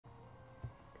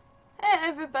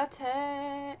everybody,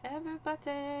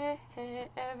 everybody, hey,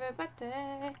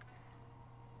 everybody.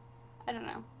 I don't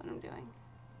know what I'm doing.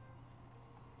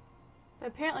 But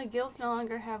apparently guilds no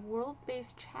longer have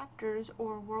world-based chapters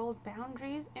or world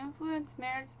boundaries. Influence,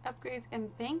 merits, upgrades,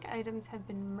 and bank items have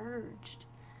been merged.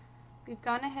 We've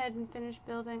gone ahead and finished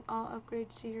building all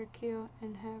upgrades to your queue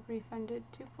and have refunded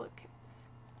duplicates.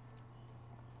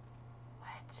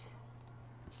 What?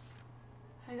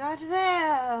 I got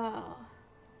mail!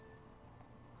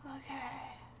 Okay.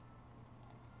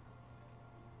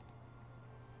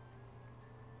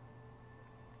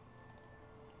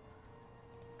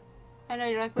 I know,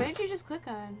 you're like, what did you just click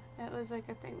on? That was like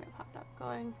a thing that popped up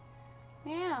going,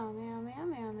 meow, meow, meow,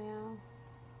 meow, meow.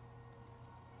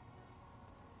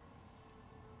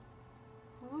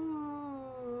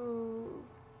 Ooh.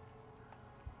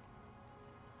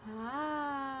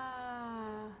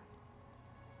 Ah.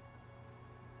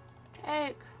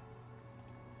 Take.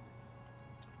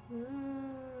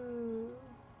 Ooh.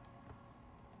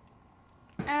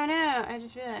 Oh no, I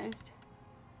just realized.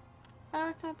 Oh,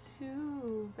 it's not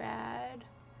too bad.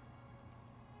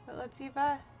 But let's see if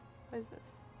what is this?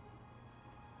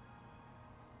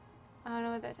 I don't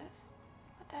know what that does.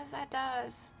 What does that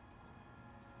does?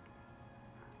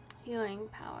 Healing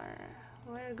power.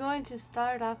 We're going to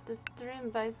start off the stream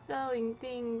by selling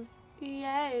things.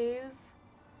 Yes.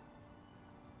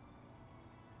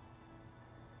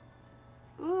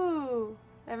 Ooh,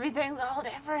 everything's all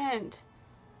different.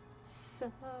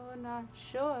 So not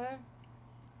sure.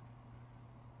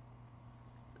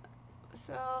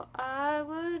 So I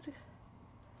would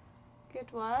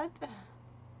get what?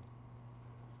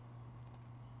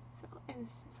 So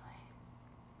instantly.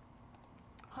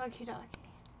 Okie dokie.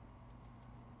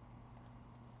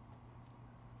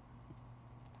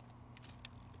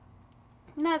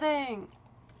 Nothing.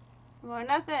 More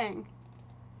nothing.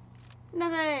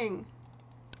 Nothing.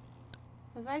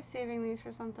 Was I saving these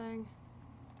for something?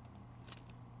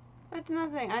 But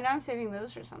nothing. I know I'm saving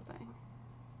those for something.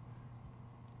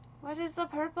 What is the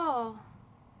purple?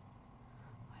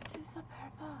 What is the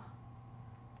purple?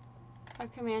 Our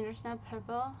commander's now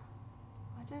purple.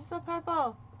 What is the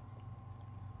purple?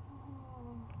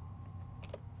 Oh.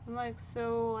 I'm like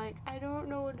so like I don't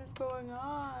know what is going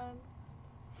on.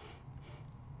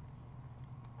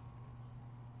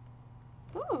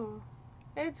 Ooh.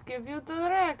 Let's give you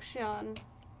direction.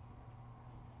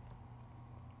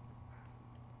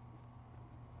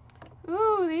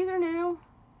 Ooh, these are new.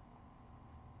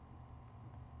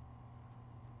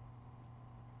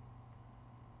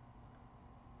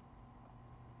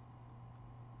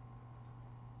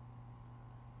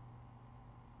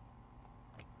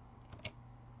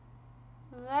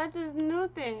 That is new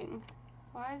thing.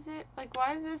 Why is it like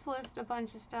why is this list a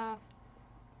bunch of stuff?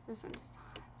 This one just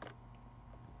not.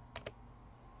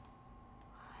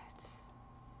 What?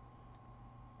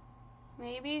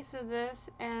 Maybe so this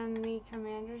and the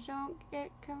commanders don't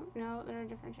get no, they're a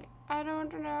different shape. I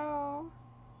don't know.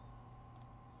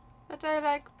 But I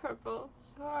like purple,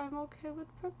 so I'm okay with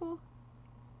purple.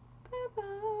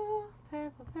 Purple,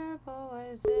 purple, purple, what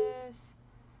is this?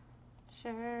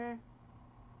 Sure.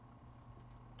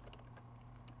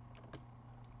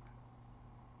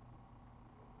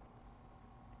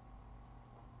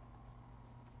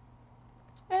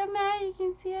 Oh my, you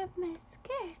can see up my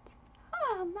skirt.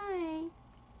 Oh my.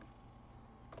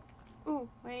 Ooh,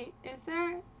 wait, is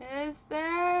there? Is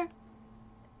there? I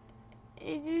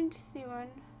didn't see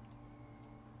one.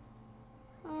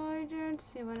 Oh, I didn't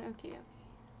see one. Okay, okay.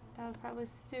 That was probably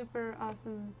super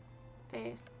awesome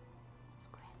face.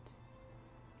 Squint.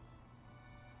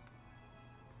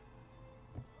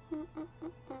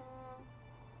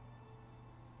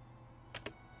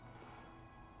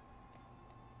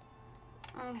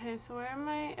 Okay, so where am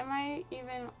I? Am I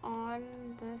even on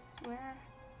this? Where's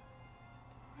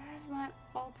my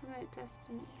ultimate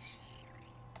destination?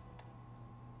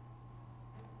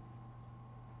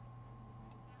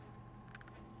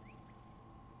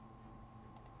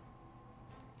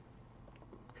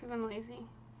 Because I'm lazy.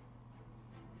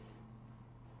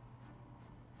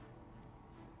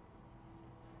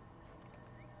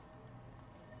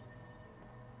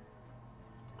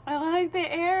 I like the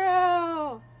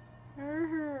arrow!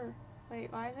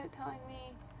 Wait, why is it telling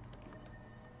me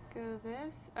go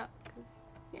this? Oh, because,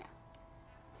 yeah.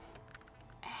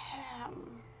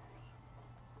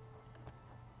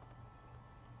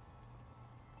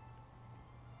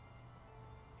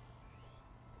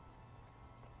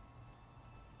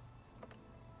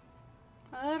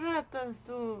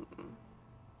 Zoom.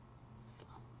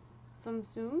 Some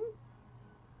zoom?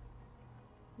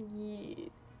 Yes.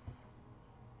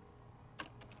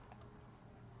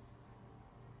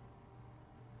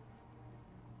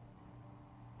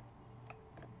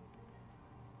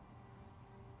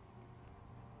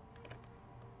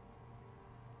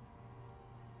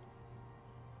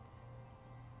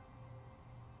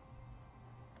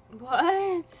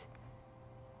 What?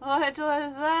 What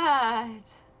was that?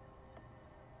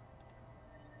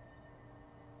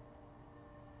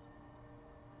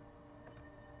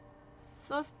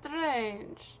 So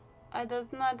strange. I does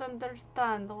not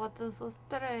understand what is so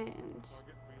strange.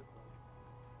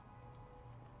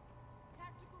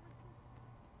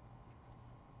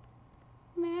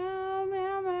 Meow,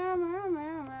 meow, meow, meow,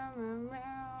 meow, meow,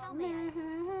 meow, How may I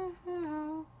assist? meow,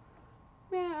 meow,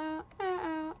 meow,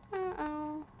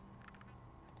 meow.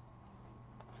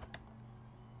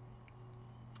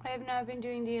 I have not been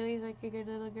doing dailies like a good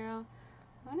little girl.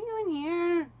 I wanna go in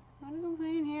here. I wanna go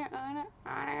play in here. I wanna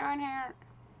go in here.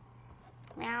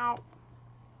 Meow.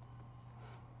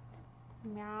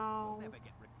 Meow. We'll never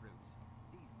get recruits.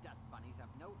 These dust bunnies have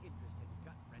no interest in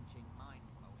gut-wrenching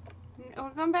mind-blowing.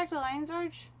 We're going back to Lion's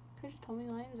Arch? Could've just told me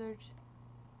Lion's Arch.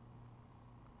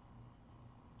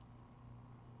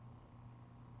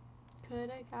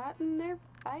 Could've gotten there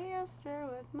faster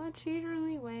with my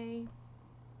cheaterly way.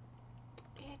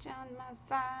 Bitch on my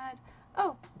side.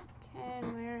 Oh,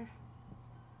 can wear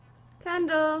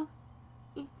candle.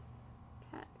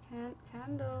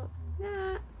 Candle.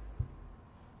 Nah.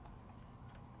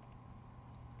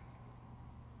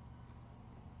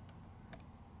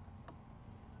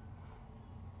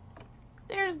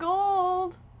 There's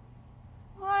gold.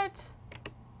 What?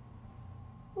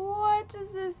 What does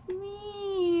this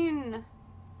mean?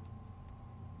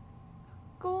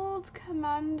 Gold,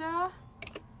 Commander.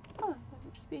 Oh,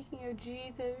 speaking of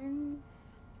G things,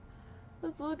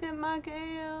 let's look at my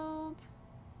guild.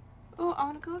 Oh, I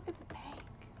want to go look at the bank.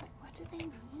 Like, what do they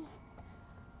mean?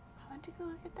 I want to go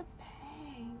look at the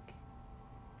bank.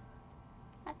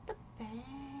 At the bank.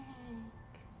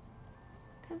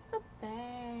 Cause the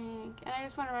bank. And I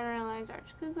just want to run around Lion's Arch.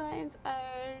 Cause Lion's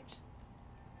Arch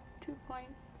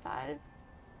 2.5.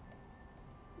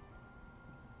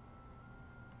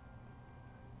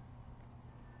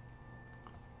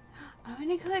 I want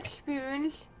to collect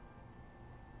spoons.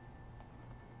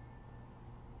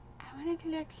 I want to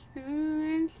collect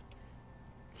spoons.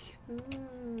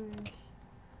 Spoons.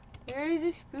 Where are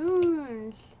the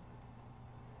spoons?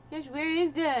 Yes, where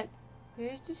is that?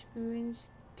 Where's the spoons?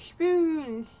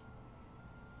 Spoons.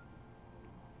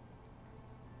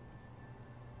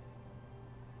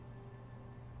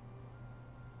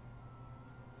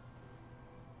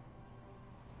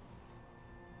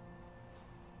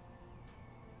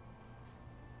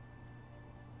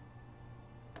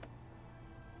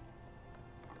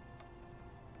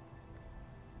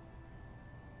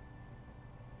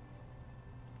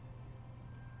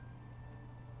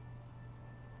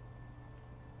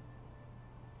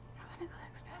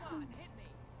 Come on, hit me.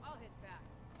 I'll hit back.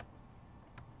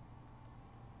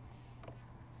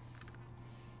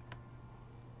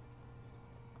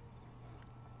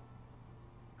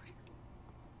 Quickly.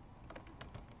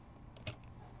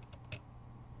 Hello.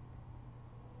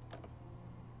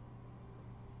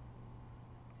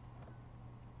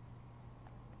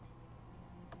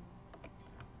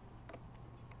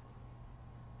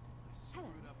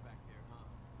 Screwed up back there, huh?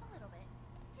 A little bit.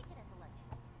 Take it as a lesson.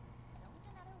 There's always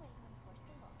another way to enforce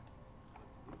the law. But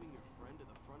moving your friend to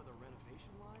the front of the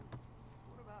renovation line?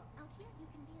 What about... Out here, you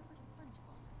can be a little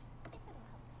fungible. If it'll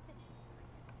help the city, of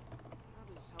course. How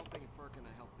does helping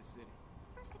Firkina help the city?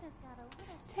 Firkina's got a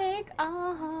little Take some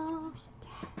off. distribution.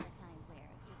 The kind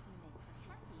where, if you make her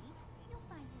happy, you'll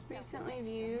find yourself Recently with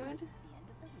extra viewed. money at the end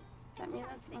of the week. Does that And mean did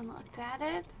I that's say you unlocked could ask at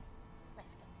it? questions?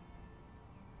 Let's go.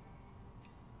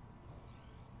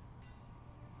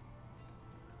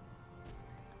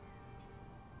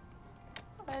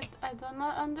 I do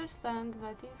not understand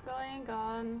what is going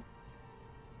on.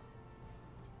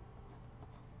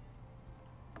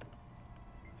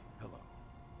 Hello.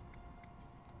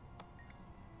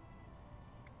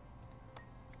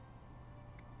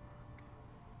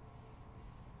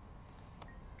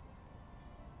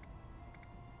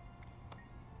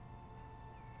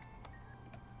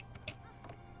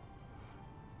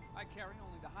 I carry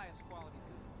only the highest quality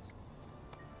goods.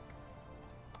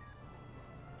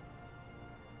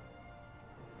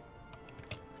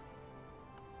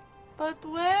 But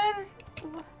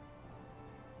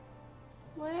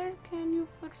where can you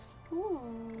put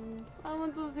spoons? I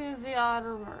want to see the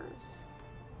armors.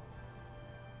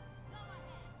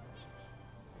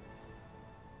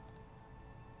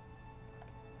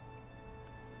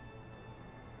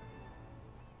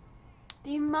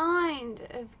 The mind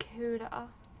of Koda.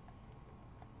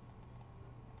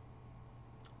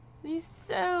 The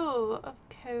soul of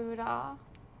Koda.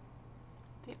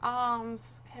 The arms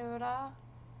of Koda.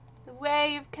 The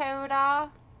way of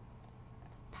Koda.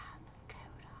 The path of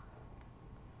Koda.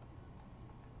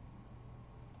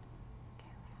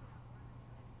 Koda.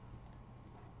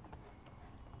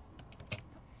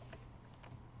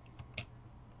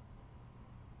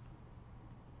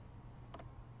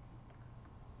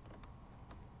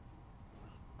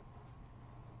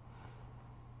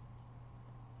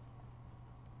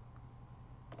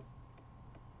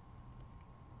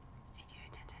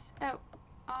 Oh,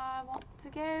 I want to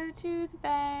go to the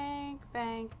bank,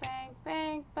 bank, bank,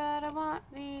 bank, but I want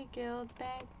the guild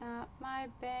bank, not my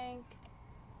bank.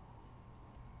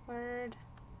 Word.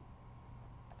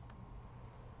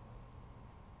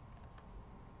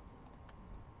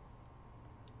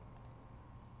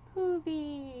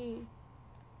 Hoovy.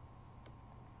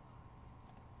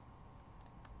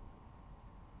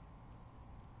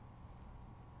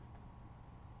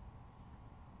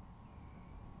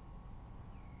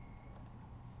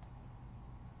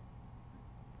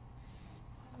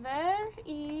 Where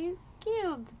is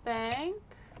guild bank?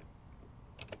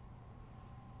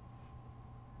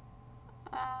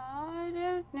 I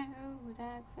don't know what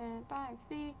accent I'm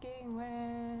speaking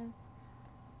with,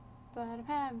 but I'm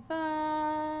having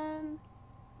fun.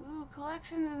 Ooh,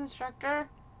 collections instructor.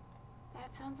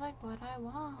 That sounds like what I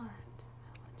want. I want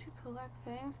to collect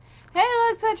things. Hey,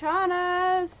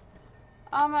 Lexatronas!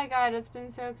 Oh my god, it's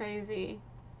been so crazy.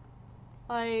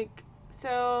 Like,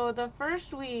 so the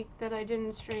first week that I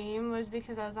didn't stream was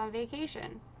because I was on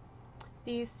vacation.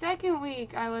 The second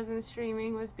week I wasn't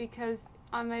streaming was because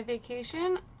on my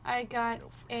vacation I got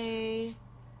a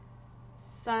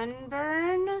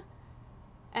sunburn,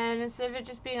 and instead of it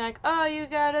just being like, oh, you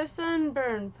got a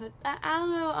sunburn, put the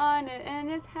aloe on it and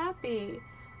it's happy,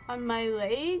 on my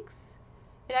legs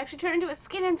it actually turned into a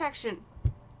skin infection,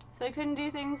 so I couldn't do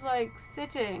things like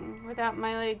sitting without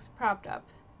my legs propped up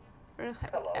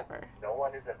forever. No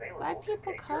one is available. Why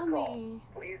people call me?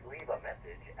 Please leave a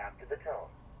message after the tone.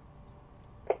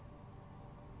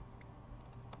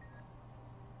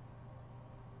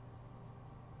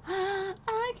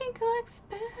 I can collect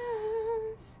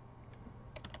spoons.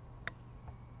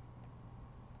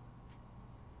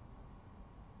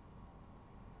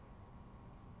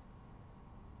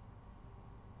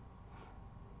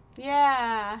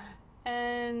 Yeah,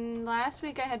 and last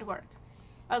week I had to work.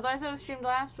 Otherwise I was streamed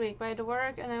last week, but I had to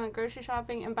work and then I went grocery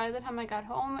shopping, and by the time I got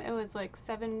home it was like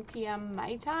 7 p.m.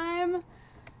 my time,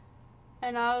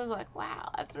 and I was like,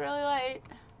 wow, that's really late.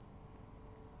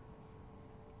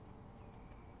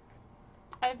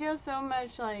 I feel so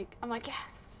much like, I'm like,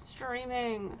 yes,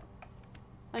 streaming.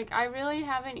 Like, I really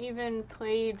haven't even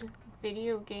played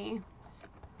video games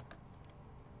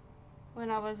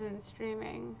when I wasn't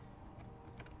streaming.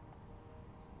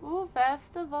 Ooh,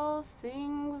 festival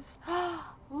things.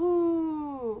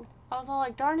 Ooh. I was all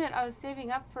like, darn it, I was saving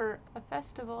up for a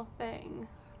festival thing.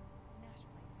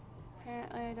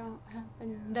 Apparently I don't have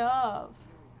enough.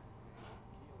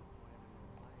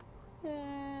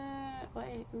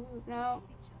 Wait, ooh, no.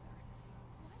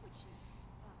 Why would she?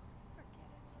 Oh, forget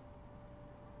it.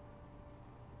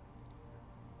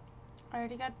 I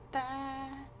already got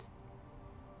that.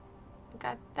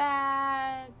 Got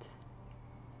that.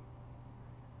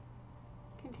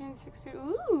 Contains 60.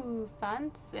 Ooh,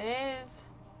 fancies.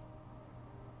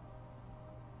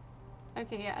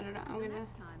 Okay, yeah, I don't know. I'm Until gonna.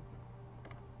 next time.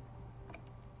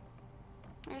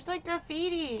 There's like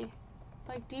graffiti.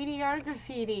 Like DDR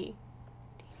graffiti.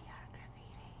 DDR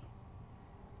graffiti.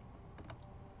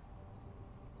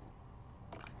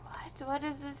 What? What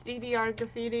is this DDR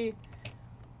graffiti?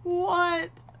 What?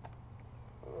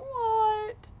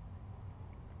 What?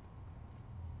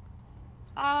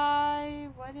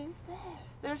 What is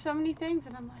this? There's so many things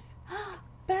and I'm like,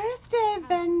 birthday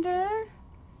vendor.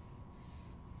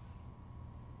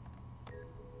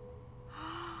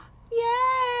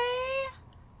 Yay!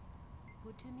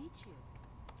 Good to meet you.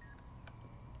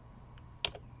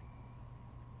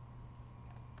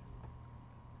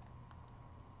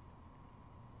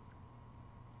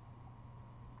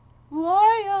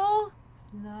 Loyal.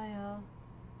 Loyal.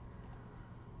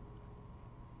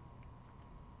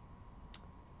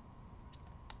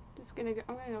 Just gonna go.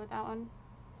 I'm gonna go with that one.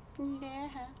 Yeah.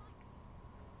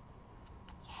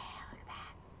 Yeah, look at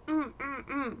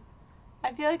that.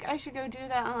 I feel like I should go do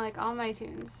that on like all my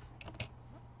tunes,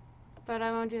 but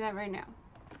I won't do that right now.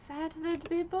 Sad would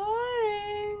be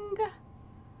boring.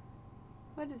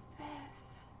 What is this?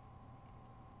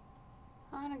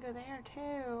 I wanna go there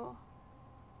too.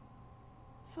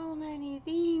 So many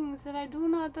things that I do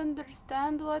not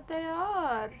understand what they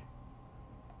are.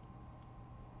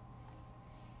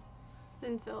 It's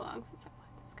been so long since I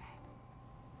played this game.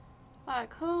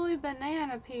 Like, holy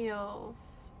banana peels.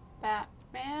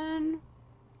 Batman.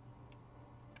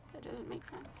 That doesn't make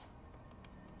sense.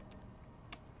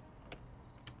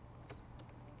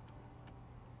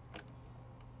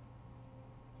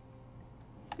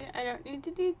 See, I don't need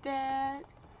to do that.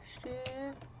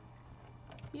 Shit.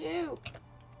 You.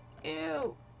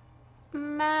 Ew.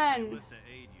 Man. Alyssa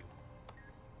aid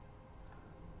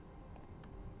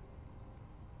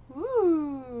you.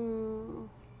 Ooh.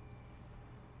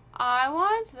 I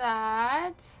want that.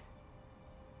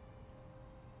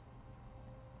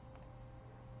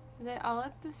 Do they all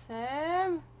look the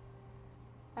same?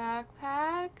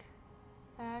 Backpack.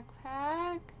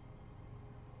 Backpack.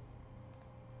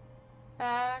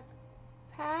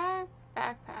 Backpack.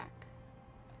 Backpack.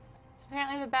 So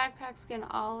apparently the backpack skin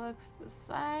all looks the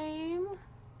same.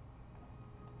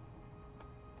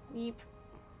 Yeep.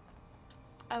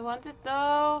 I want it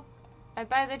though. I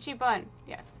buy the cheap one.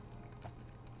 Yes.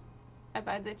 I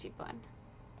buy the cheap one.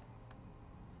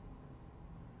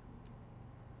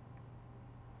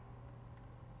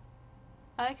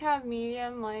 I like how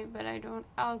medium light, but I don't.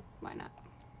 Oh, why not?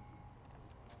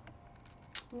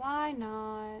 Why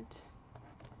not?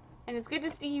 And it's good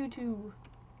to see you too.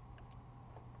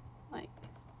 Like,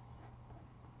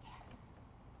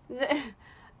 yes.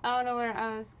 I don't know where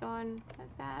I was going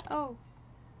with that. Oh.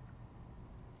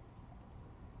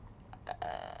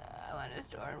 I want to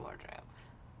store in wardrobe.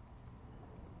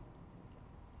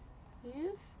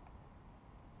 Yes.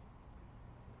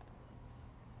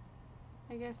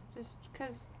 I guess just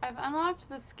because I've unlocked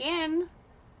the skin.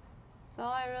 That's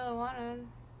all I really wanted.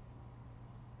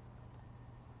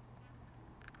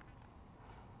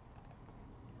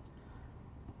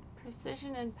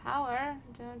 Precision and power.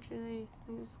 Don't really.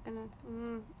 I'm just gonna.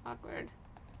 Awkward.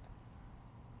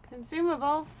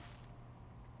 Consumable.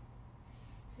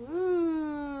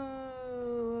 Ooh.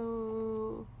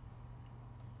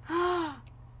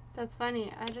 That's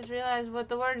funny. I just realized what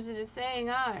the words it is saying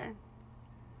are.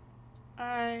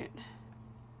 Alright.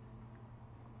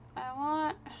 I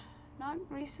want not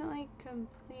recently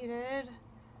completed.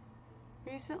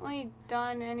 Recently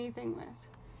done anything with.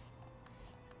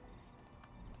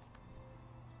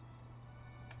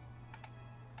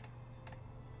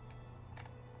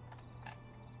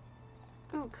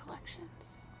 Ooh, collections.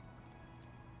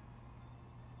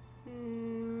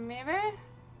 Maybe?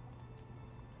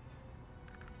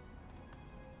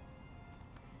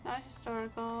 Not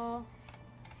historical.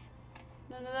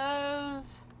 None of those.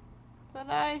 But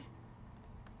I...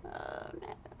 Oh,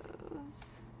 no.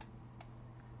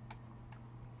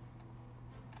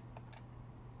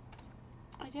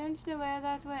 I don't know where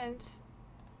that went.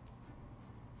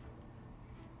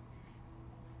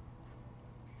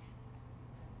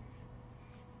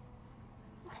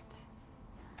 What?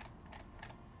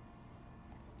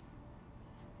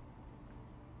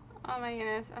 Oh my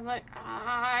goodness. I'm like,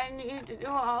 I need to do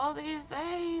all these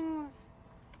things.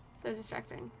 So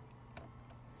distracting.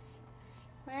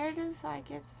 Where does I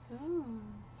get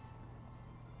spoons?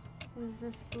 Is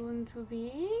the spoon too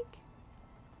big?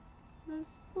 The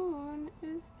spoon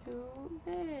is too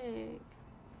big.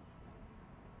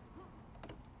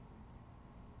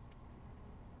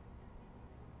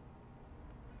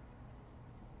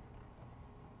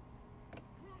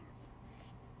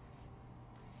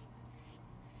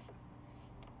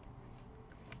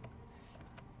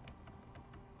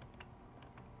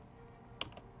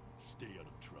 Stay out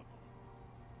of trouble,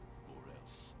 or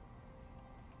else.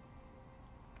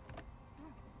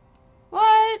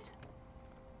 What?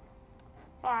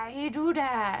 Why you do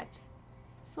that?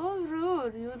 So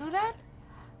rude. You do that?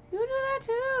 You do that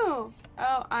too.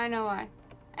 Oh, I know why.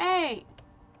 Hey!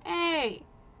 Hey!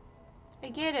 I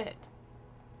get it.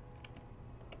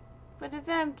 But it's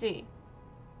empty.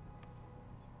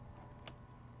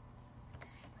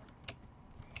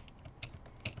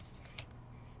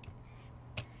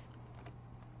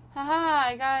 Haha,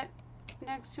 I got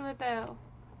next to it though.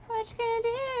 What you gonna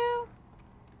do?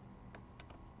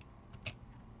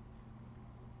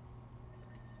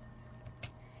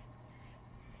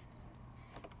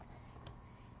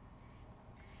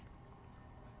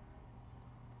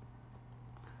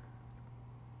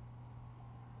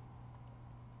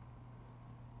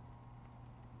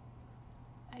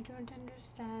 I don't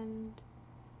understand.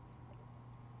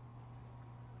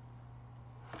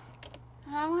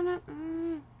 I wanna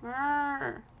moo.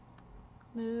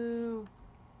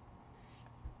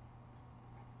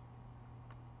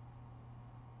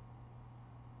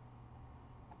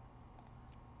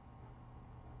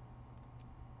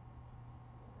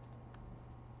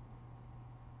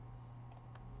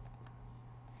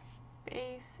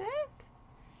 Basic?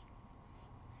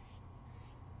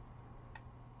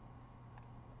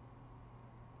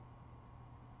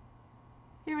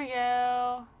 Here we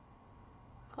go.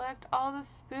 Collect all the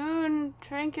spoon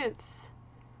trinkets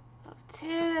of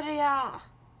Tyria.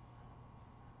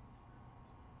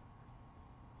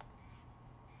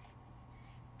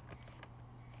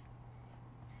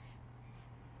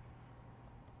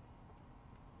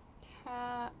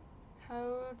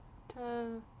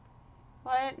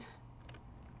 What?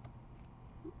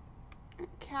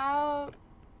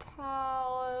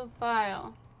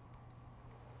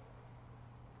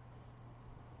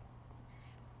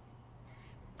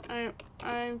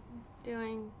 I'm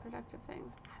doing productive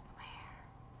things. I swear.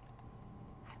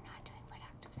 I'm not doing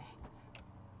productive things.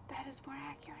 That is more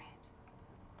accurate.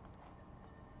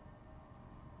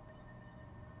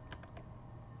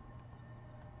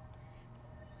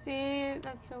 See,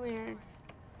 that's so weird.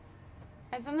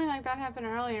 And something like that happened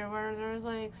earlier where there was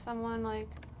like someone like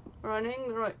running,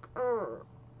 they're like,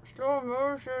 slow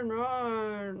motion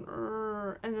run,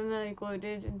 and then they like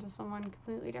loaded into someone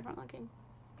completely different looking.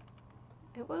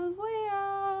 It was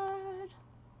weird.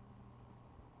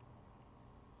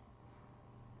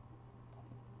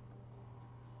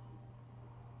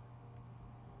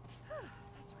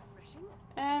 That's refreshing.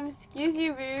 Excuse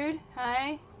you, rude.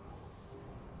 Hi.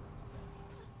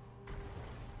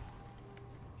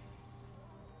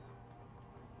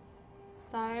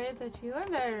 Sorry that you are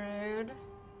very rude.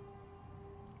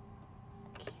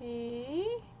 Okay.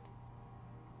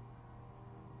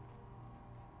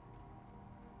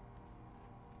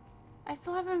 I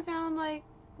still haven't found like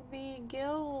the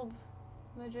guild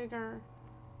majigger.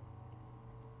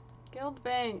 Guild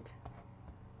bank.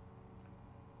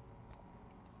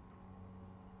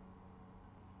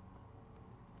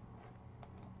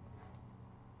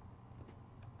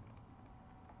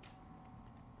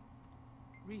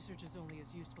 Research is only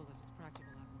as useful as its practical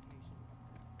application.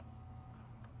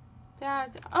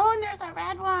 That's, oh, and there's a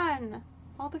red one!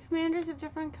 All the commanders have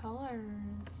different colors.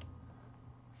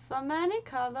 So many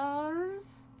colors.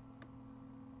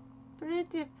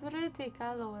 Pretty, pretty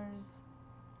colors.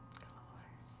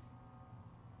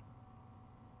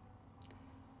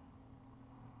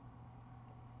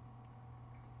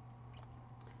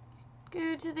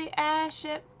 Go to the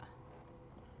airship.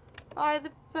 By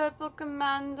the purple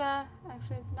commander.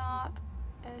 Actually, it's not.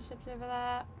 Airship's over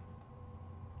there.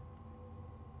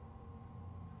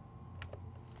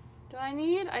 Do I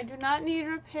need? I do not need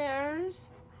repairs.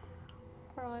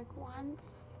 For like once.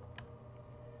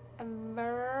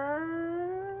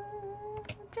 Ever.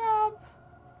 Job.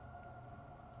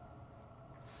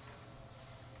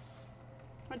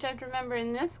 Which I have to remember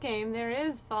in this game, there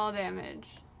is fall damage.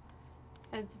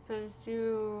 As opposed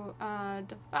to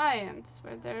Defiance,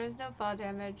 where there is no fall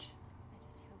damage. I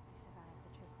just hope we survive the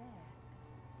trip there.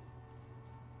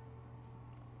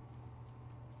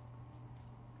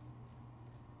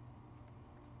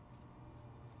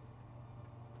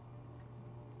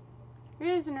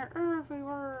 Prisoner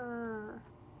everywhere.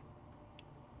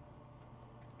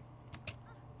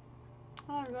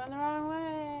 Oh, I'm going the wrong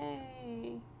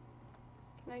way.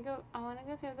 Can I go? I want to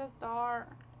go through this door.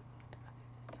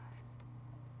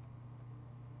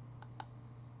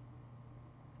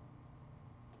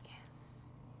 Yes.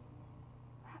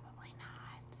 Probably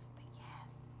not, but yes.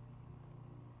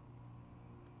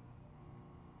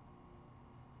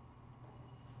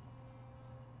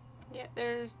 Yeah,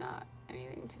 there's not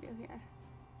anything to do here.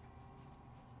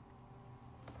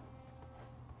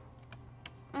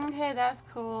 Okay, that's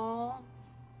cool.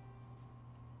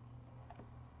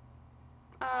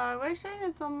 I wish I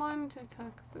had someone to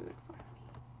cook food for me.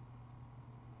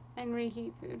 And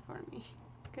reheat food for me.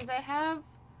 Because I have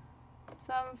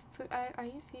some food. Are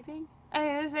you sleeping?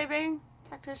 Are you sleeping,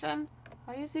 tactician?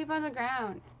 Why you sleep on the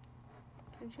ground?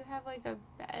 Don't you have like a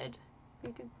bed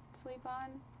you could sleep on?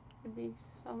 It'd be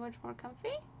so much more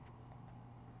comfy.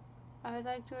 I would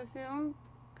like to assume,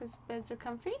 because beds are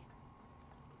comfy.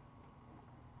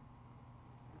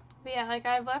 But yeah, like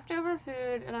I have leftover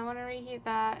food and I want to reheat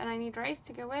that and I need rice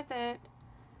to go with it.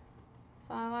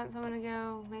 So I want someone to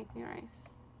go make me rice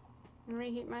and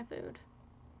reheat my food.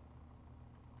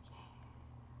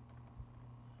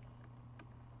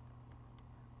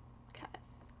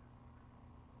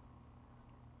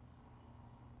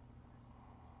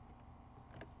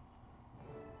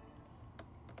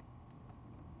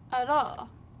 Yeah. At all.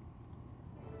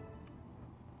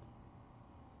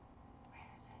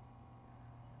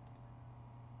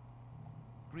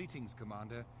 Greetings,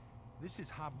 Commander. This is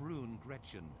Havrun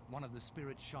Gretchen, one of the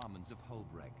spirit shamans of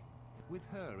Holbrek. With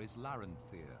her is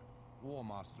Larenthir, War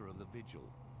Master of the Vigil.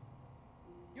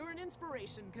 You're an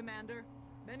inspiration, Commander.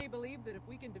 Many believe that if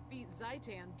we can defeat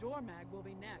Zaitan, Jormag will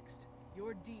be next.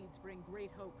 Your deeds bring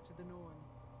great hope to the Norn.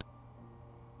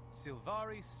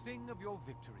 Silvari sing of your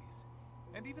victories,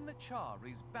 and even the Char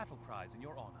raise battle cries in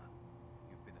your honor.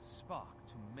 You've been a spark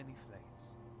to many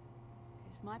flames.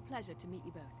 It is my pleasure to meet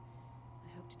you both.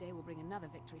 I hope today will bring another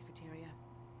victory for Tyria.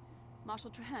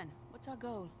 Marshal Trahan, what's our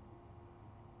goal?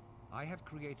 I have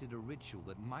created a ritual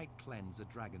that might cleanse a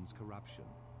dragon's corruption.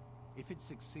 If it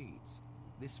succeeds,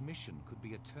 this mission could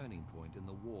be a turning point in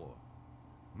the war.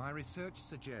 My research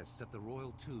suggests that the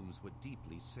royal tombs were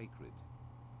deeply sacred.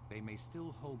 they may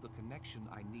still hold the connection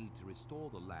I need to restore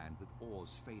the land with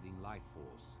Orr's fading life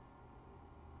force.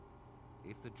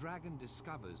 If the dragon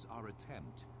discovers our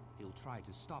attempt, he'll try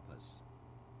to stop us.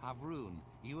 Havrun,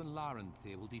 you and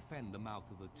Larenthir will defend the mouth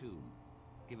of the tomb.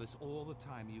 Give us all the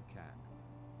time you can.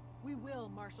 We will,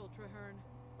 Marshal Traherne.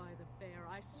 By the bear,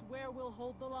 I swear we'll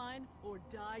hold the line or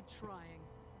die trying.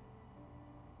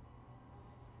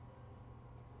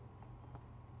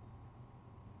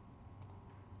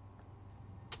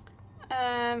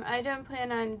 I don't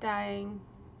plan on dying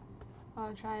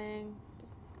while trying.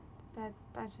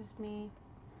 That's just me.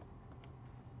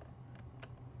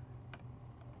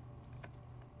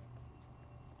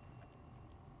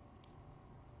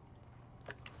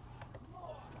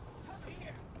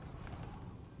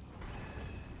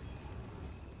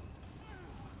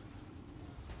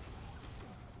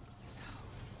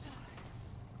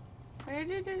 Where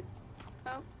did it...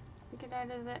 Oh, get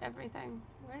out of the everything.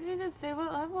 Where did it say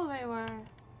what level they were?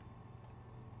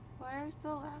 Where's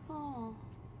the level?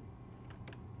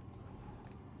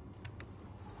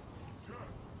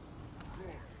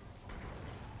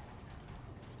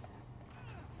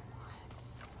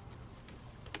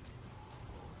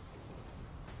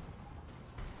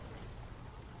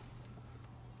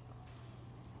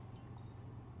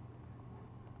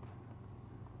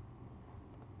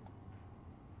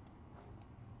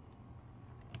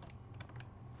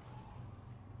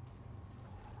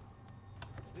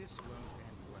 This won't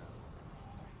end well.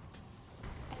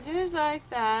 I do like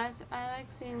that. I like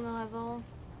seeing the level.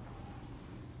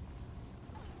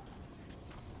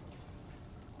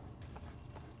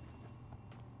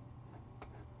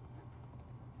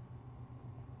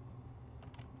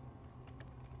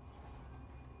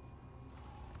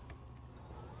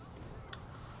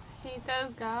 Hate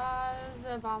those guys,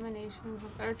 the abominations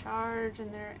with their charge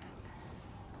and their...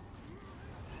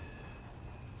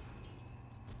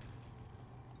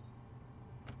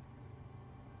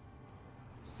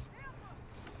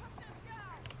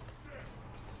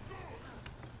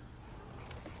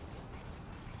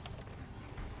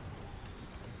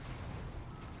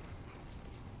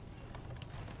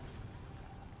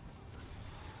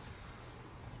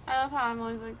 I love how I'm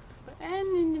always like, but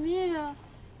I'm in the middle.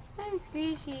 I'm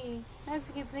squishy. That's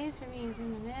a good place for me, is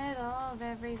in the middle of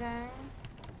everything.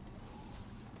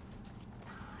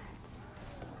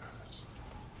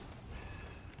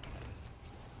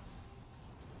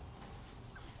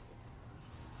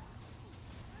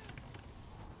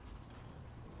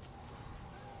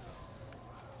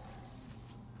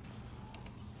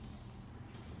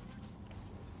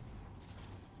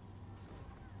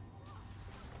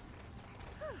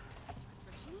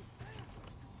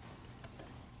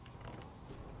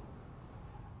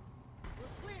 We're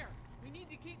clear. We need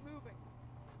to keep moving.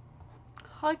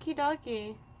 Hockey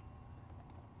docky.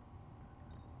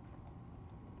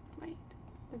 Wait,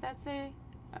 did that say?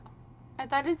 Oh. I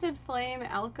thought it said Flame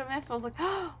Alchemist. I was like,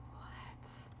 oh, what?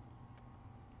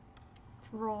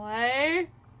 It's Roy.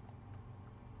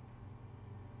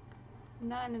 I'm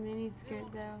not in a mini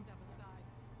skirt though. Step aside.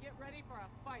 Get ready for a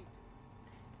fight.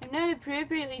 I'm not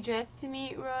appropriately dressed to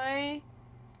meet Roy.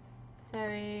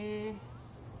 Sorry.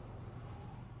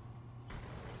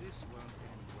 This won't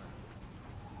end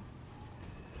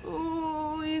well.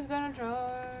 Ooh, he's gonna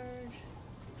charge.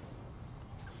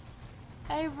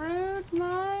 Hey, rude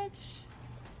much?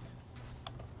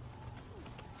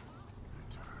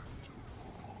 Return to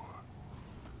war.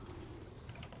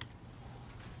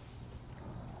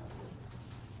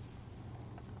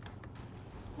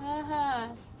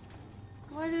 Haha.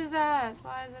 What is that?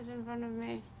 Why is it in front of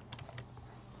me?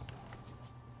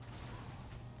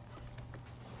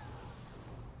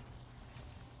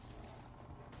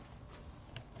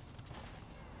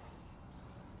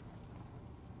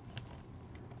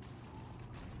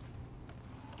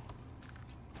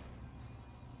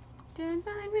 Don't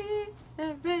mind me,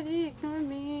 everybody ignore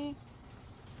me,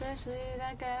 especially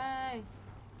that guy.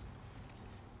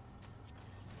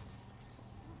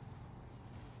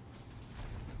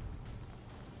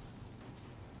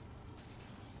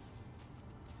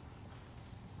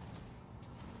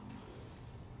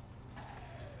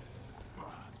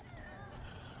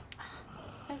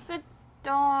 I said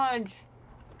dodge,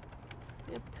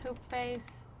 you poop face.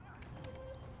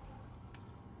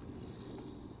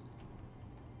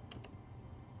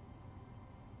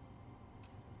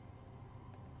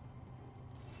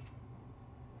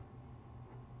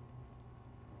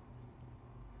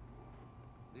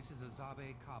 This is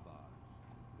Azabe Kabar.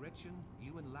 Gretchen,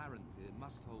 you and Larenthir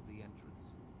must hold the entrance.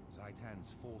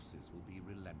 Zaitan's forces will be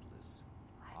relentless.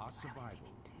 Our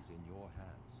survival is in your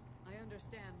hands. I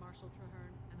understand, Marshal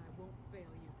Traherne, and I won't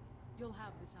fail you. You'll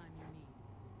have the time you need.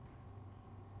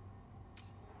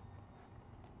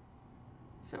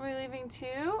 So are we leaving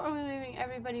too, or are we leaving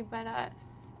everybody but us?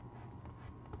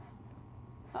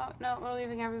 Oh, no, we're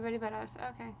leaving everybody but us.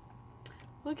 Okay.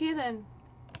 Okay then.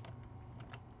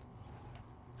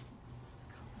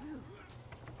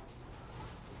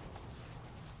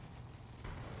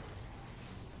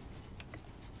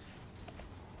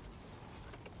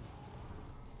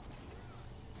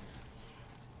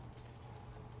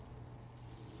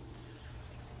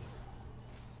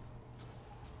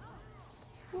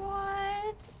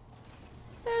 What?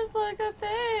 There's like a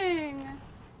thing.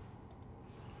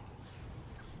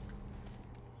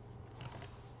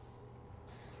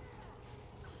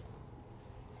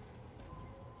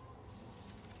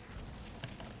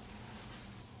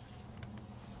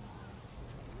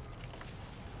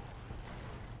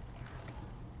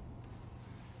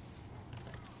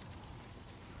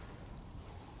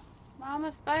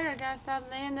 Mama spider gotta stop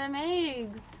laying them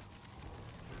eggs.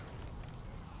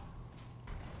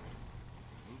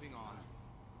 Moving on.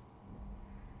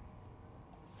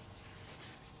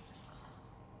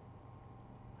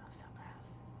 Oh, so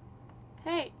gross.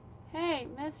 Hey, hey,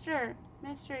 Mister,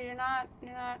 you're not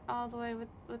all the way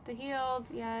with the healed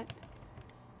yet.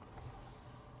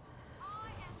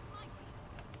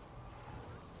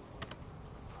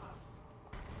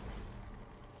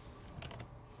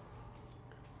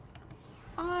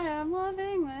 I am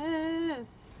loving this.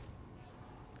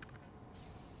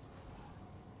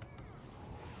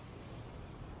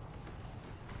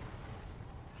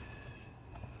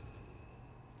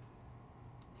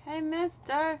 Hey,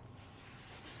 Mister.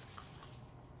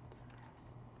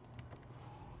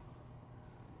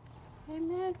 Hey,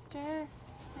 Mister.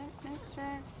 Hey,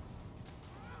 Mister.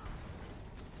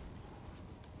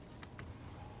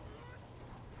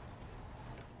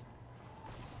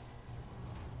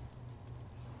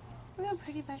 We're a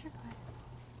pretty butterfly.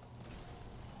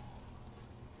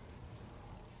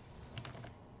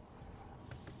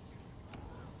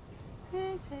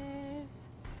 This is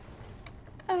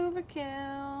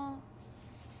overkill.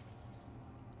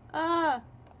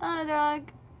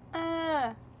 Dog.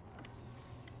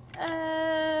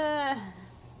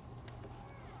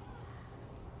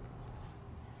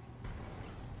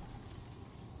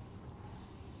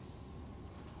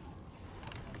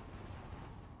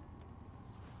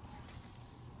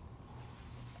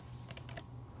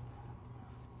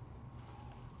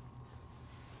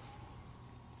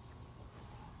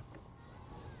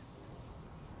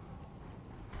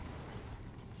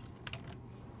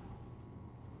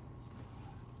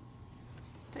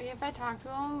 So if I talk to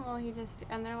him, will he just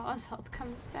stand there while his health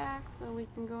comes back so we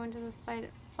can go into this fight at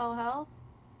full health?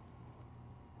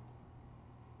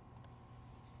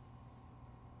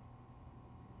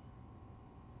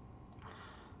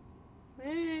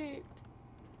 Wait.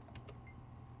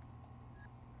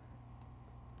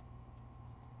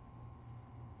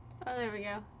 Oh, there we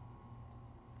go.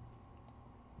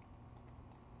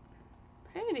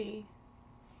 Pretty.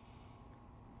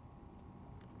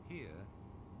 Here,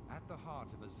 at the heart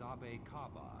of Azabe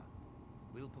Kaaba,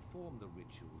 we'll perform the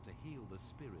ritual to heal the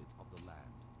spirit of the land.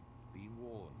 Be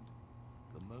warned,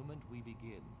 the moment we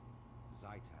begin,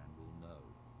 Zaitan will know.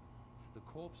 The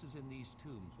corpses in these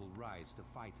tombs will rise to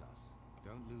fight us.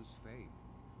 Don't lose faith.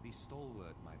 Be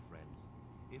stalwart, my friends.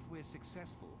 If we're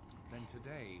successful, then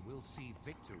today we'll see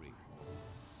victory.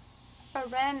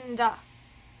 Arenda.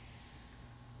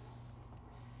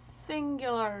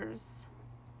 Singulars.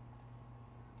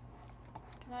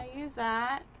 Can I use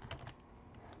that?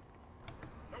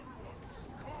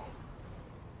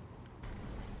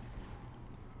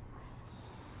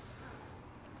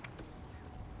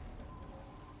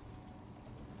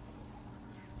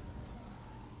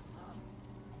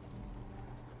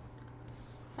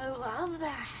 I love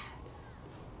that.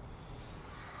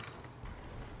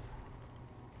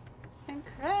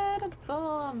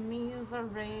 Incredible,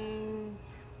 amazing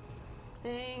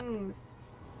things.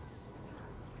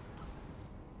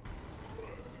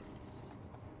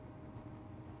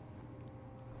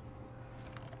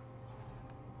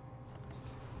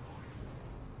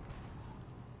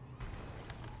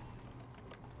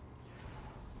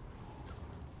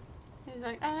 He's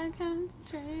like, I'm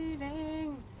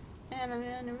concentrating, and I'm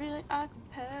in a really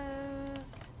awkward pose.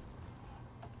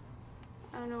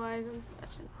 I don't know why he's in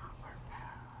such an awkward pose.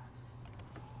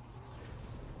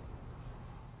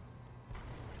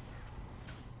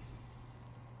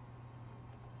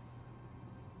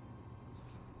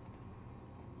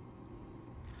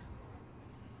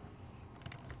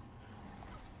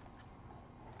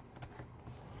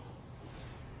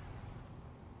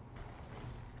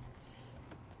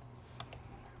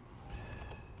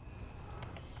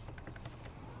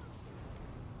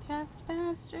 Cast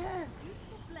faster.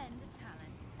 Beautiful blend of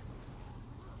talents.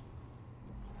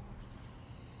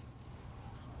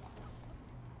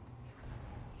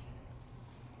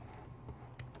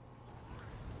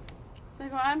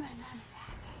 like, why am I not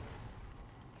attacking?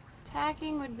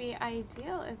 Attacking would be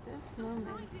ideal at this moment.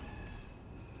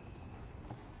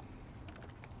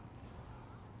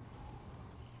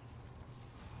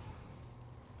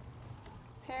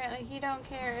 Apparently he don't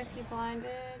care if he blinded.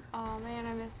 Oh man,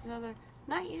 I missed another.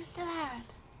 Not used to that.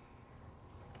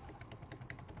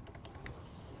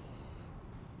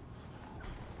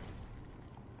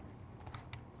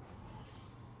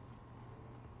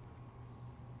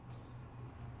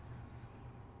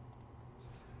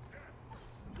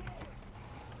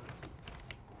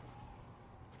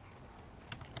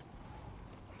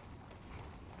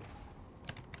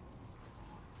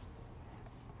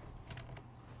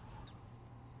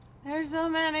 There's so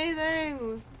many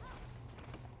things.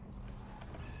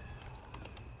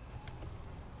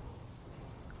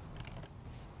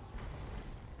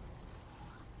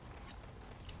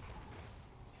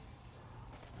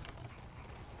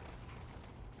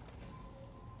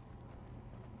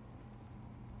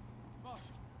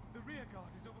 Marshal, the rear guard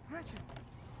is over. Gretchen!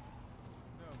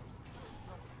 No,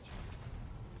 not Gretchen.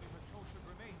 Only her tortured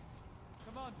remains.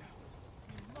 Commander,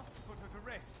 you must put her to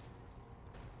rest.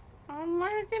 I'm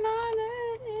working on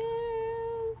it.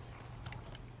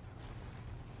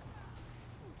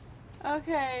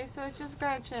 Okay, so it's just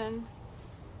Gretchen.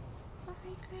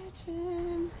 Sorry,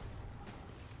 Gretchen.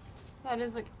 That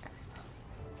is like.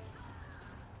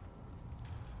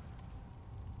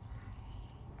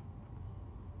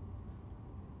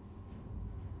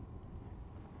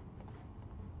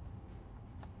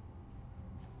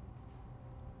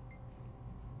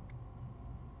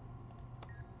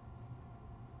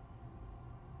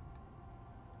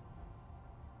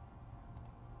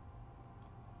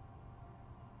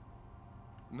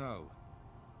 No.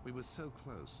 We were so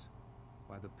close.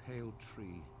 By the pale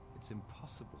tree, it's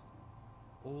impossible.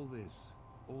 All this,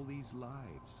 all these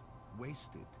lives,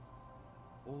 wasted.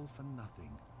 All for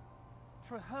nothing.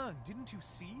 Traherne, didn't you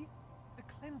see? The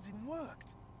cleansing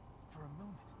worked. For a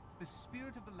moment, the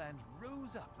spirit of the land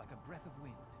rose up like a breath of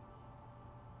wind.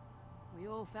 We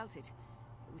all felt it.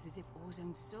 It was as if Orr's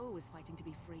own soul was fighting to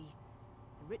be free.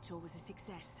 The ritual was a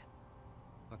success.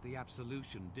 But the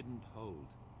absolution didn't hold.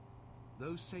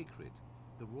 Though sacred,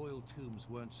 the royal tombs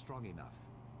weren't strong enough.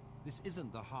 This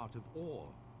isn't the heart of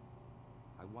Orr.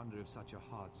 I wonder if such a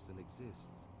heart still exists.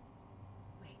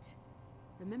 Wait.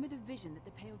 Remember the vision that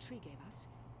the pale tree gave us?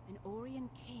 An Orrian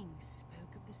king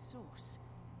spoke of the source.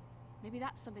 Maybe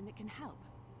that's something that can help.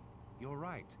 You're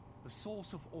right. The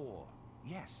source of Orr.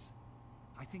 Yes.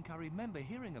 I think I remember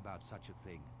hearing about such a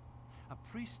thing. A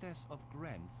priestess of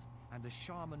Grenth and a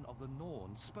shaman of the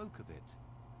Norn spoke of it.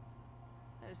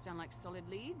 Those sound like solid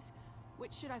leads.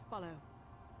 Which should I follow?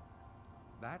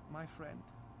 That, my friend,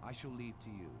 I shall leave to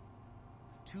you.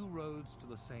 2 roads to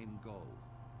the same goal.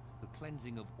 The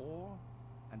cleansing of Orr,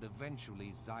 and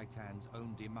eventually Zaitan's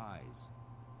own demise.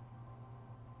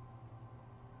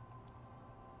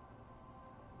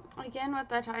 Again, what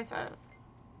that tie says.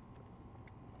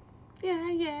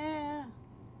 Yeah.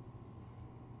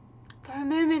 For a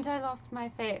moment, I lost my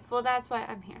faith. Well, that's why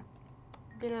I'm here.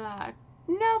 Be like,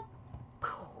 nope.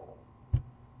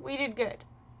 We did good.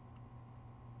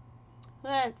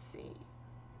 Let's see.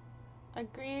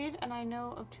 Agreed, and I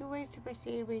know of 2 ways to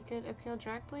proceed. We could appeal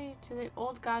directly to the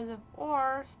old gods of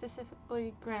Orr,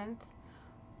 specifically Grenth,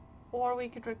 or we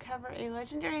could recover a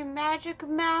legendary magic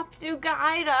map to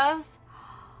guide us.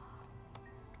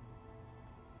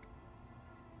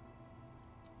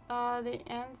 The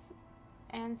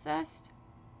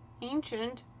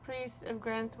ancient priests of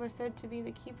Grenth were said to be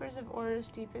the keepers of Orr's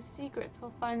deepest secrets.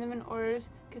 We'll find them in Orr's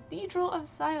Cathedral of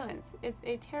Silence. It's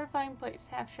a terrifying place,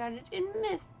 half shrouded in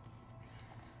mists.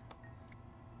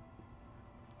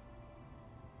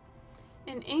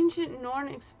 An ancient Norn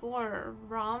explorer,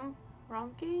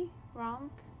 Romke,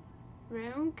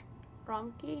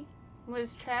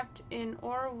 was trapped in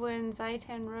Orr when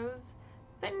Zaitan rose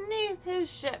beneath his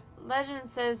ship. Legend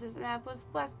says his map was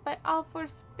blessed by all 4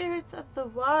 spirits of the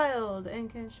wild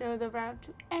and can show the route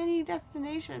to any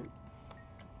destination.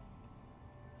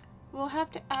 We'll have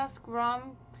to ask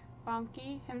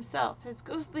Romke himself. His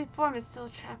ghostly form is still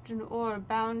trapped in Orr,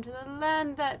 bound to the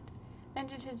land that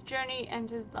ended his journey and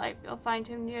his life. You'll find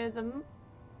him near the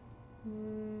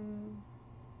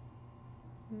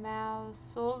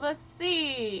Mausola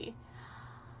Sea.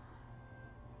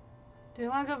 Do we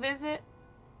want to go visit?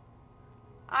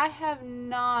 I have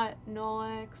not,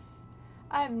 Nolex.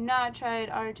 I have not tried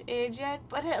Archage yet,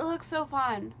 but it looks so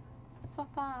fun. So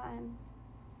fun.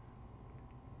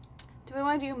 Do we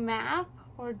want to do map,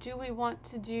 or do we want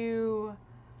to do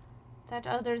that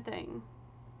other thing?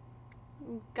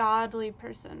 Godly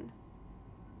person.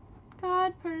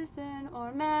 God, person,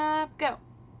 or map. Go.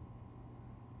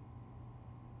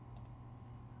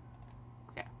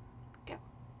 Go. Go.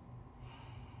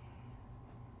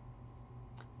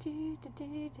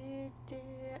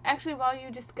 Actually, while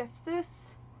you discuss this,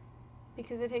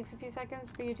 because it takes a few seconds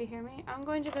for you to hear me, I'm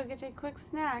going to go get a quick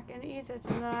snack and eat it,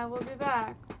 and then I will be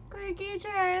back. Squeaky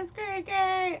chair,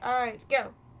 squeaky! Alright, go.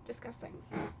 Discuss things.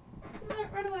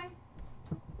 Run away.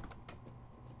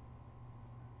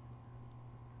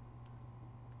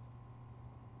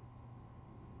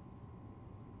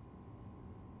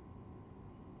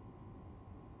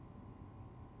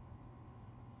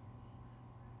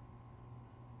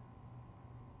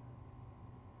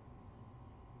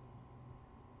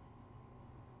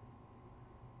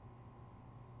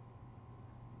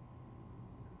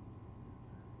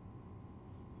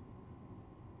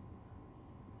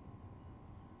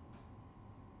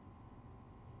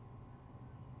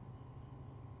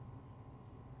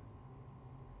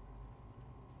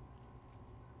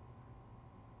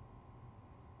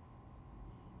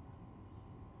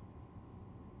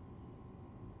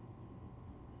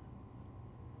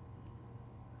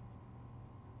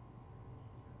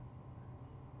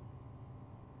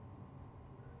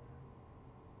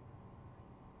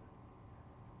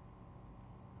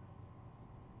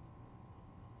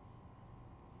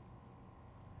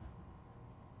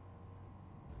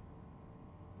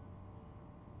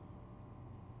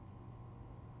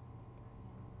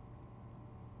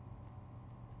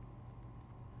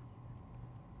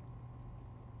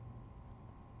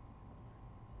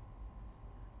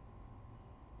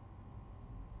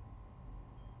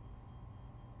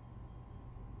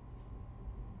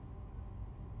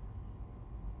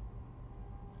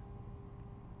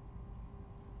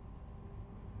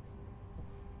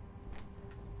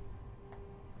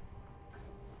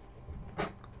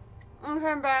 Okay,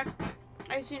 I'm back.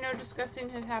 I see no discussing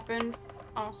had happened.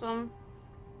 Awesome.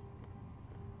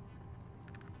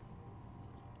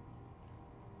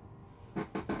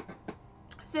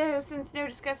 So, since no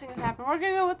discussing has happened, we're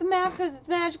gonna go with the map because it's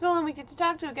magical and we get to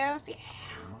talk to a ghost. Yeah.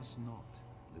 I must not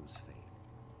lose faith.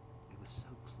 It was so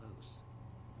close.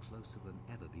 Closer than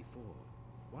ever before.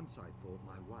 Once I thought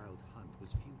my wild hunt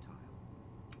was futile.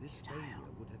 This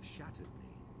failure would have shattered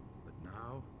me. But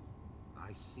now,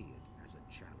 I see it as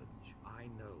a challenge. I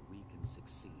know we can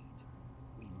succeed.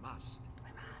 We must.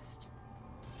 We must.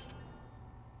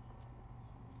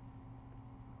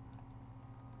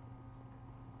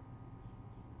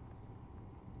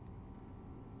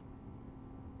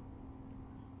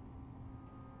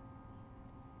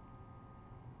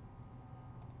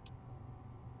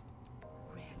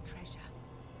 Rare treasure.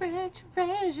 Rich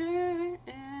treasure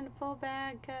in a full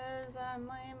bag cause I'm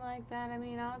lame like that. I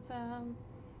mean, awesome.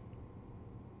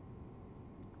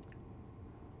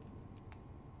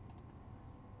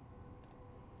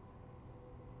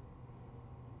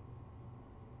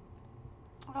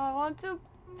 I want to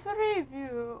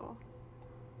preview.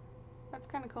 That's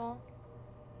kind of cool.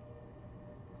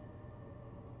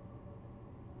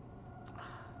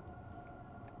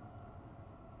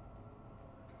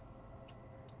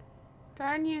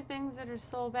 Darn you things that are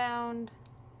soulbound. Darn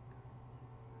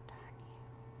you.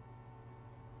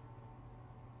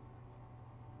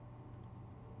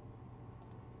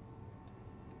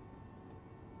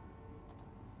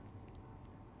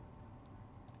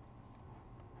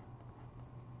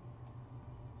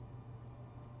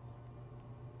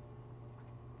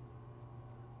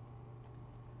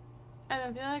 I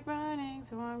don't feel like running,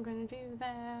 so I'm gonna do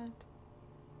that.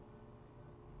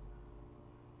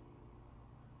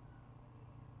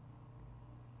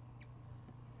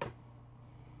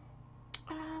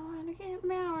 I wanna get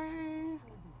Meowie.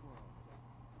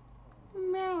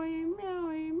 Meowie,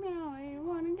 Meowie, Meowie,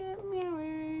 wanna get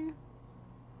Meowie.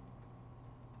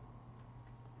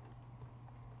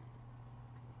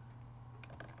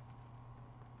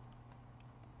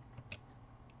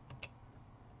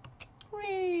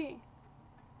 Whee!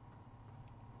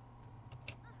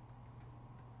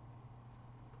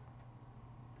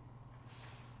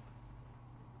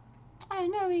 I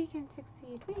know we can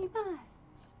succeed. We must.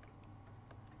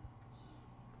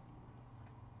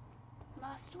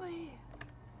 Must we?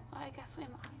 Well, I guess we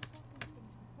must. These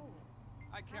things before.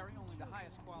 I carry only the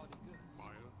highest quality goods.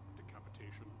 Fire,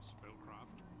 decapitation,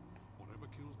 spellcraft. Whatever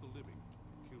kills the living,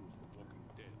 kills the walking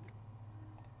dead.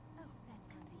 Oh, that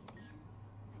sounds easy.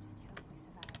 I just hope we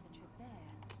survive the trip there.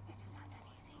 It does not sound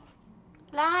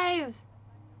easy. Lies!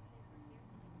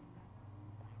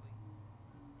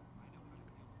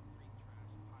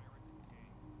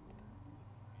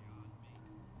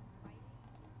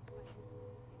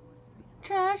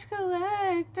 Trash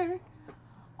collector.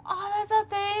 Oh, that's a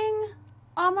thing.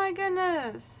 Oh my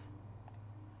goodness.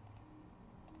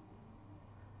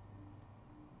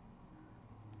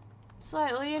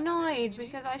 Slightly annoyed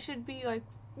because I should be like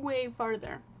way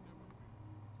farther.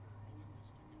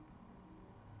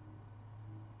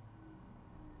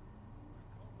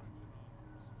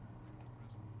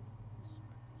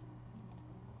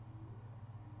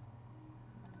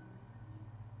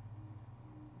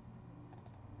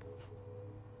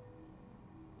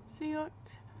 See what?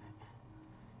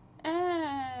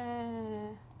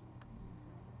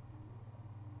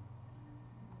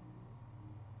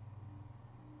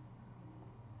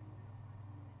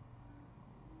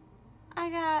 I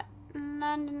got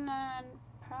 99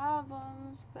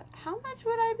 problems, but how much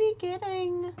would I be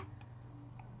getting?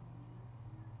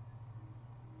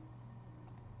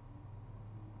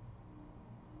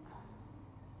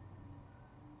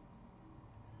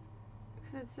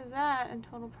 Because it says that and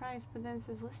total price, but then it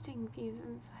says listing fees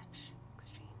and such,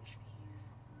 exchange fees.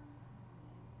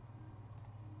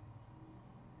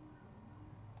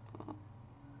 Oh.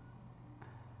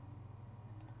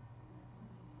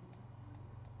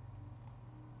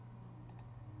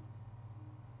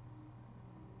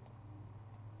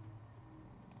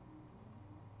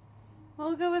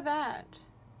 We'll go with that.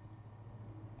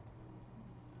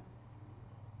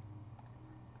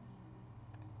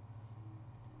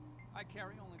 I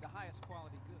carry only the highest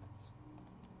quality goods.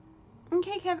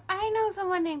 Okay, Kev. I know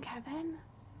someone named Kevin.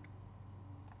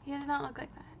 He does not look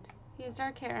like that. He has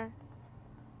dark hair.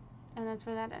 And that's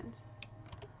where that ends.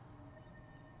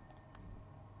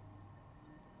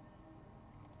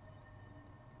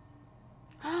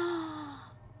 Oh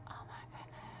my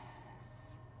goodness.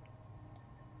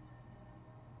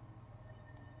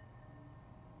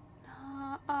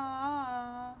 No.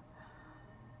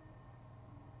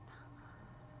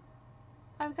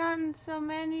 I've gotten so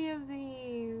many of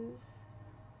these.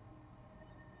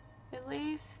 At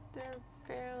least they're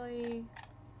fairly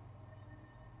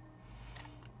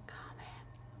common.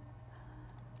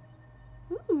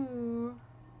 Ooh.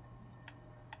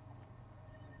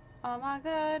 Oh my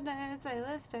goodness, they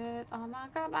listed. Oh my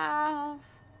goodness.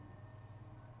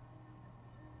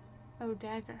 Oh,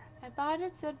 dagger. I thought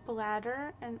it said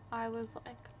bladder, and I was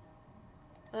like,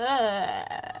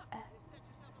 ugh.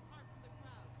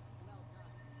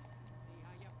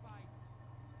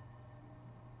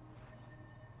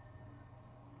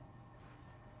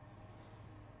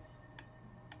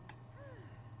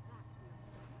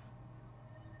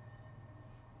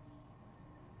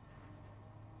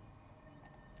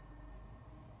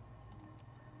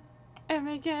 Oh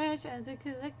my gosh, I have to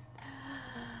collect.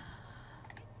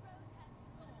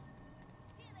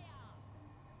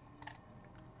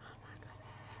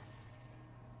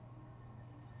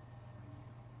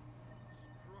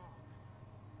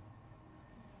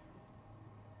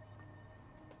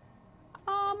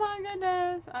 Oh my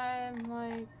goodness, I'm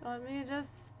like, let me just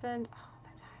spend all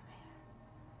the time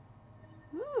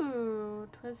here. Ooh,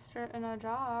 twister in a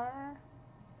jar.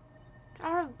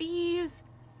 Jar of bees.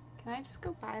 Can I just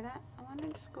go buy that? I want to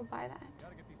just go buy that.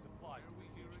 Gotta get these supplies to the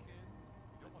siege camp.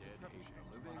 Don't want the trebuchets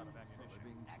to run out of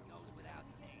ammunition. That goes without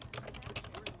saying. Of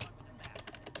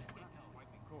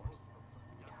course.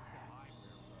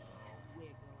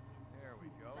 There we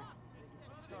go.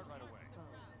 Let's start right away.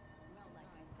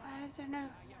 Why is there no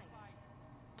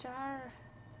jar?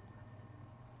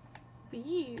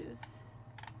 Bees.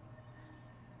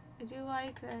 I do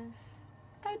like this.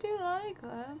 I do like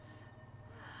this.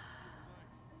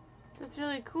 That's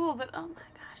really cool, but oh my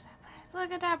gosh, that price.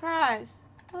 Look at that price.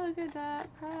 Look at that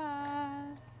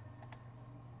price.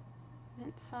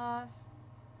 Mint sauce.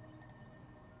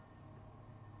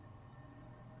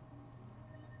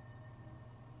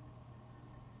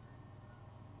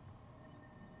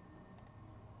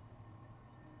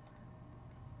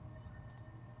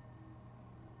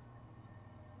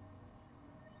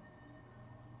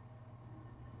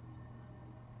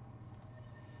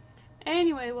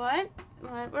 Anyway, what?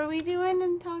 What were we doing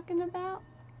and talking about?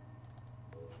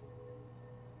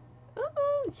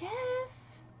 Ooh,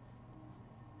 yes!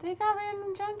 They got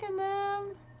random junk in them.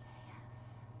 Yes.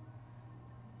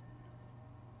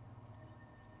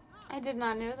 I did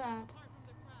not know that.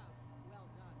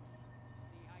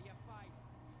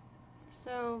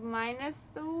 So, minus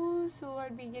those, so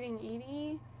I'd be getting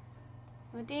 80.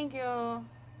 Well, thank you.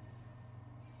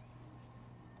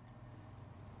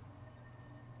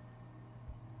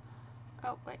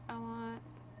 Oh, wait, I want...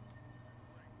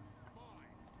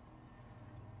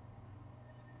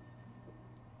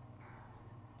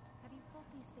 Have you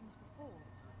fought these things before?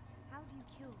 How do you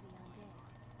kill the undead?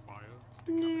 Fire,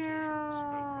 decapitation,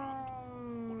 spellcraft.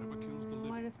 Whatever kills the living.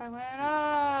 What if I went...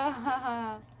 Oh,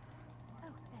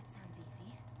 that sounds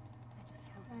easy.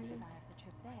 to survive the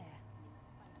trip there.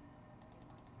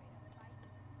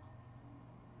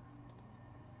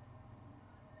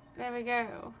 There we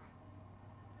go.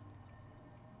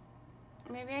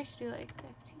 Maybe I should do like 15.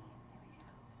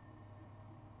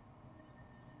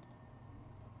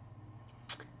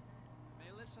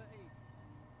 Melissa 8.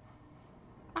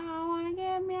 I wanna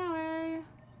get meower.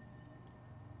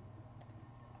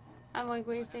 I'm like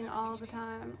wasting all the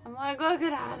time. I'm like, look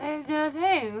at all these new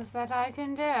things that I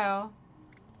can do. Can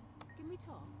we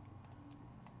talk?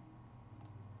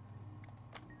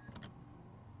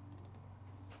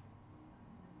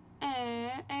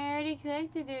 I already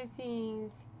collected those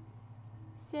things.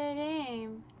 So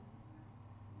lame.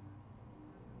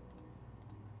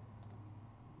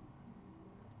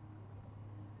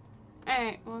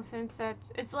 Alright, well since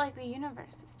it's like the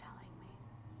universe is telling me.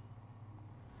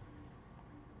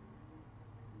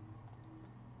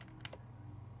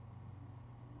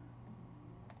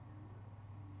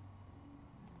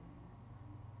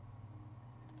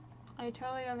 I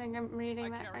totally don't think I'm reading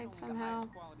that right somehow.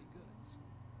 Quality goods.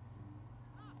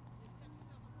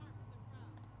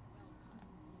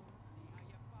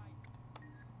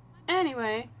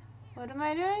 Anyway, what am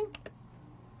I doing?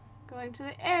 Going to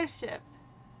the airship.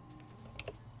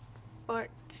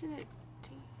 Fortunate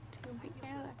to be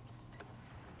airlifted.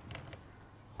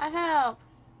 I help.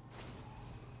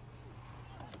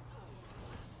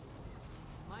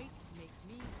 Might makes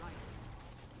me right.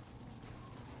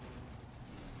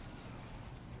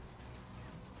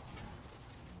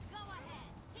 Go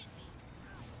ahead, hit me.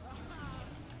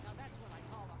 Now that's what I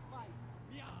call a fight.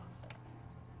 Yeah.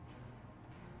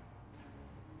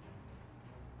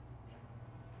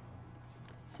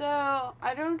 So,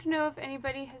 I don't know if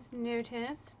anybody has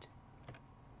noticed,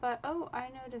 but oh, I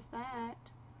noticed that.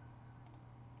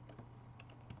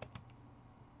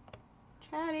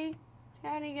 Chatty,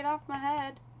 Chatty, get off my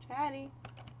head. Chatty.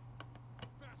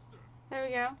 Faster. There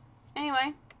we go.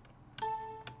 Anyway.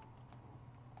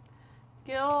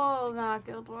 Not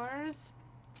Guild Wars.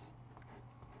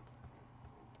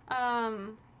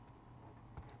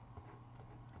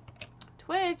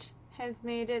 Twitch has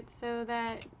made it so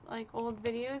that like old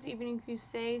videos, even if you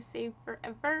say save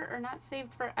forever or not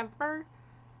saved forever,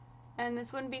 and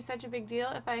this wouldn't be such a big deal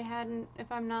if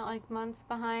I'm not like months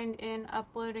behind in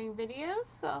uploading videos.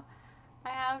 So I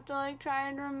have to like try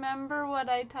and remember what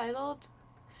I titled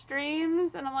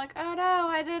streams, and I'm like, oh no,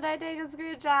 why did I take a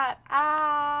screenshot?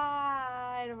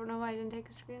 I don't know why I didn't take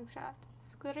a screenshot.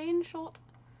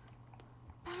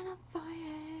 Banner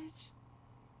voyage.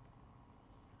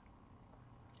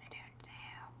 I don't know.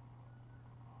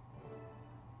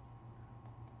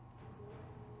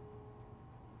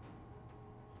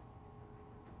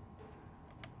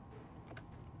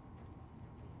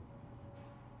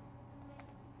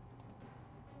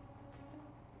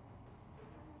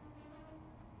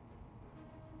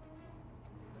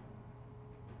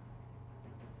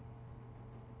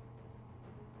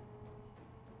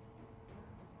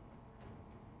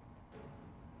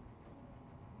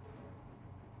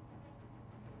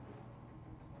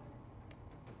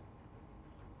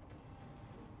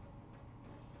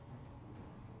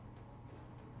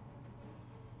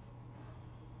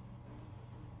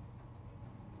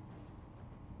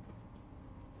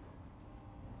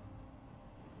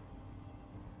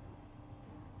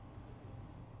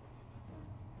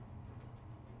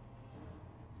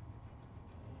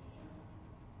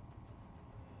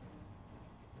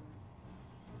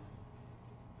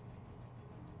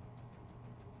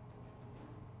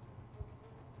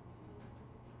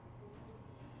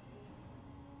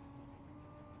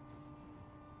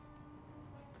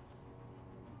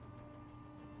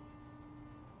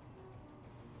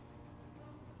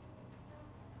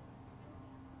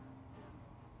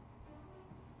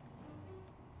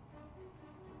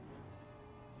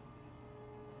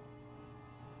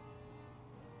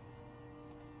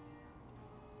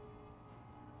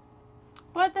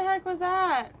 What the heck was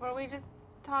that? Were we just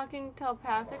talking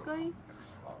telepathically?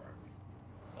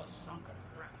 The sunken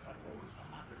wreck that holds the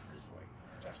map is this way,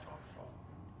 just offshore.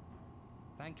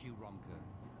 Thank you, Romka.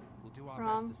 We'll do our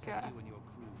best to set you and your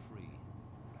crew free.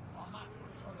 Our map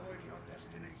will show the way to your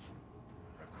destination.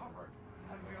 Recovered,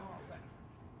 and we all benefit.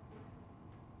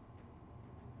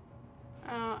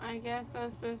 Oh, I guess I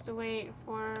was supposed to wait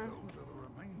for... Those are the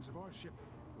remains of our ship,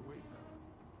 the Wayfarer.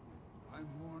 I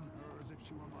mourn her as if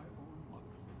she were my own mother.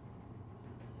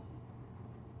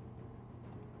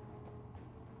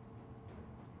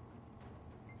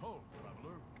 Ho,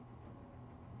 traveler.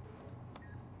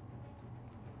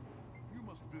 You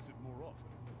must visit more often.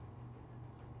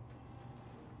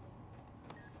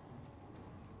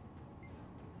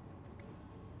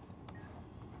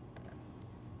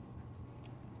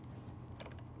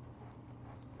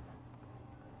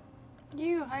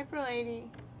 You, hyper lady.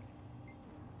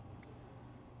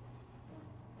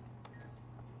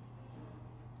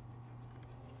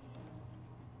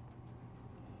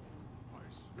 I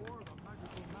swore the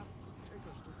magical map could take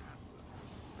us to Canton.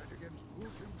 Bet against Wood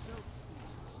himself we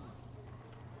succeed.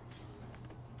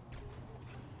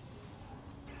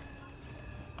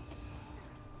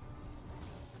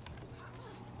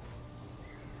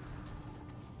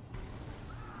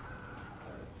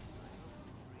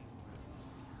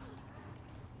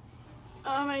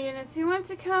 Oh my goodness, who wants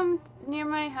to come near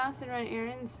my house and run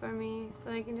errands for me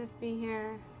so I can just be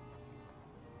here?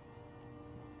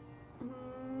 It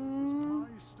was my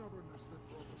stubbornness that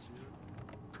brought us here.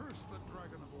 Curse the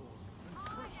dragon of Orr, and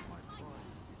curse my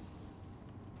pride.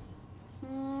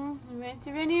 Who wants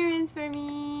to run errands for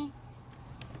me?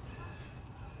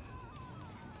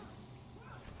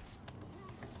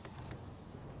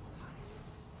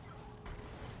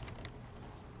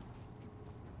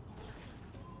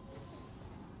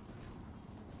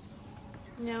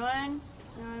 No one?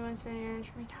 No one wants to run errands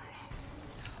for me. Darn it.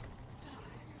 So tired.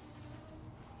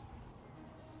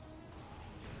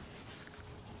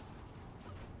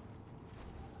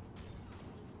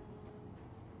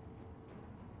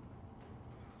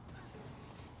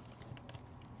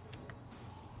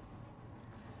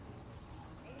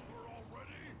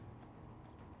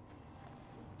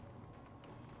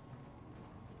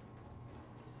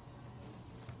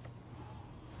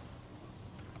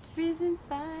 Prison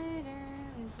spider,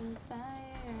 prison spider.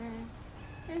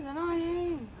 It's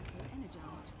annoying. I feel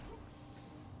energized.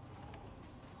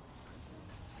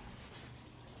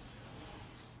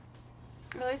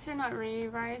 At least they're not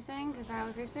re-rising, because that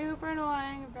would be super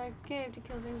annoying if I cave to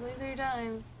kill things like 3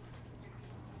 times.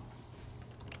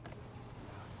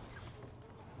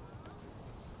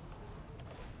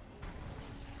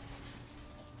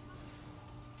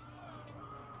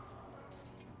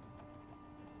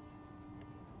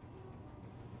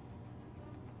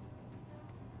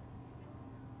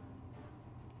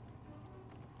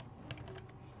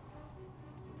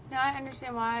 So now I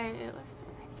understand why it was.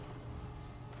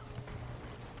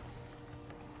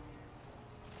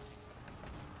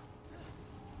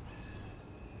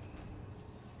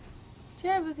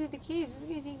 Travel through the caves. It's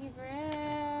gonna take you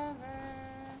forever.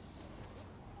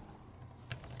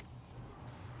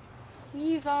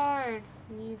 Weezard.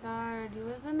 Weezard. You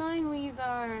was annoying,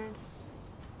 Weezard.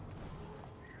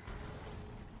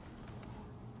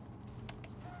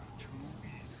 Too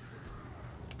easy.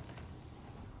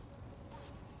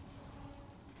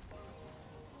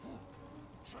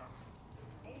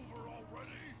 Over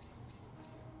already?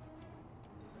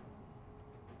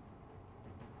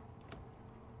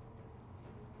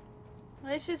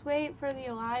 Let's just wait for the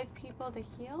alive people to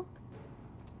heal.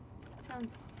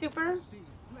 Sounds super. The sea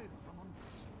fled from under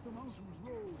us. The mountains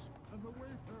rose, and the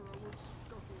wayfarer was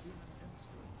scuttled in an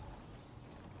instant.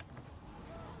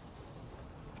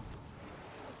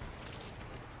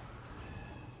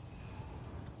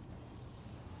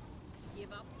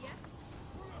 Give up yet?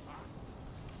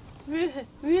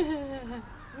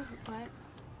 What?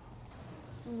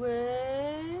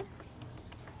 What?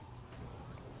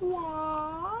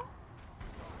 What?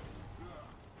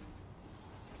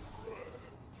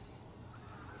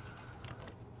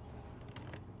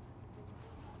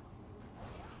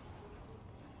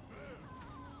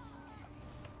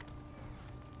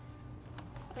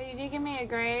 Are you digging me a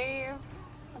grave?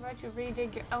 How about you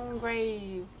redig your own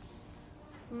grave?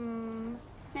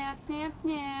 Snap, snap,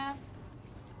 snap.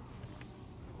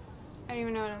 I don't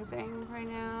even know what I'm saying right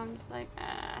now. I'm just like,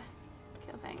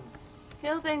 kill things.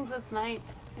 Kill things with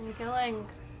knights and killing.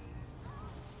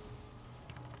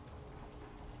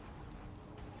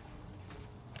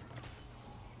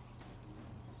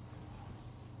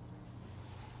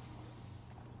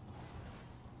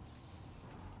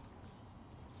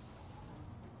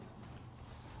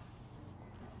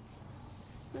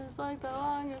 This is like the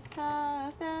longest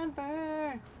path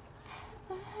ever.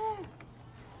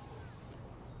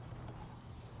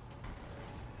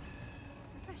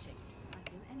 Refreshing. I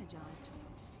feel energized.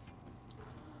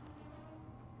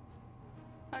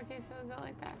 Okay, so we'll go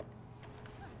like that.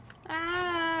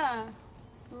 Ah!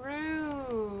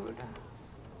 Rude.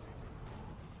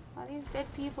 All these dead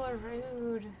people are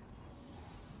rude.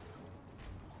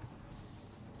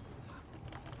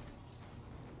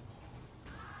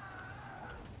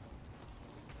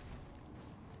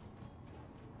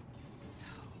 So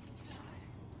tired.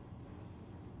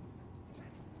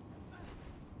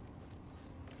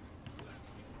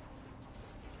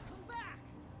 Come back!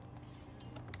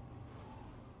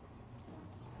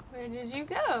 Where did you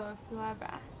go if you are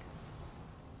back?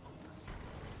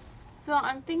 So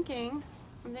I'm thinking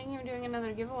of doing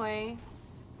another giveaway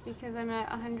because I'm at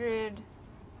 100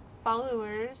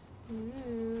 followers.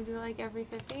 Ooh, do like every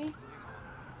 50?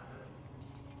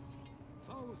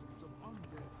 Thousands of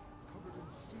undead covered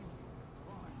in sin and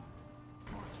crime,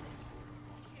 marching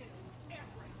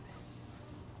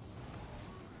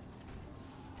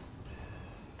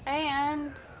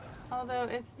And, although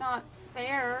it's not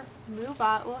fair,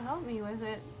 Moobot will help me with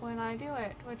it when I do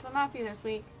it, which will not be this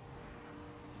week.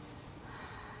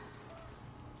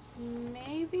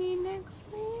 Maybe next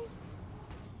week?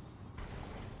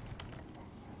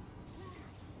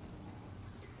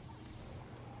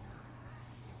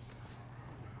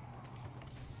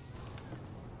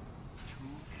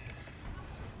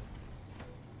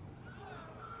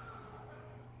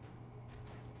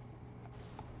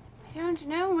 I don't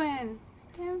know when.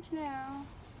 Don't know.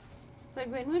 It's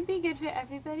like, when would be good for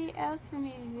everybody else for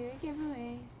me to do a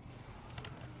giveaway?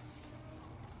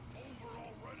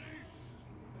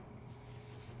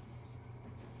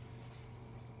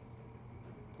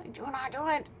 Like, do not do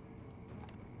it.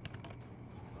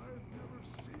 I've never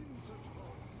seen such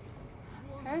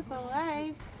horror. Purple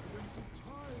lights. Against a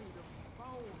tide of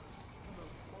foulness and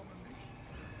abomination.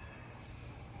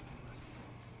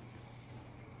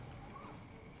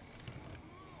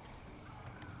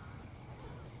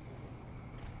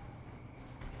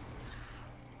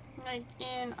 Like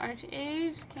in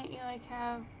Archage, can't you like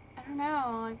have, I don't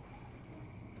know, like,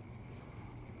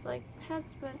 it's like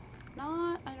pets but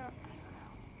not, I don't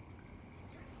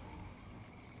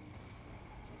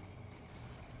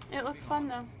know. It looks fun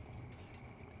though.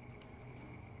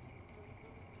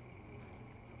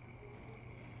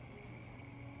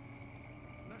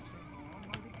 Lesser Maw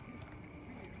might have hidden in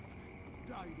fear,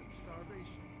 died of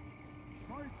starvation.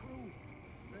 My crew,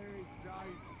 they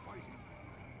died fighting.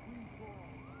 We fought.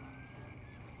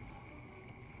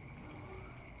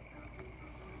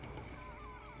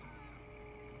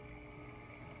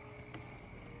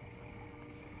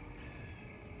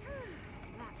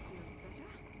 That feels better.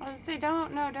 I was gonna say,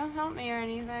 don't help me or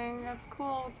anything. That's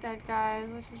cool, dead guys.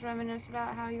 Let's just reminisce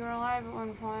about how you were alive at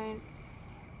one point.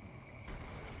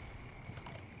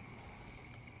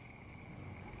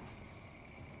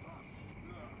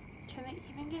 Can they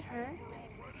even get hurt?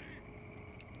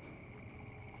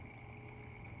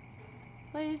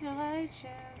 Laser light show.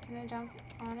 Can I jump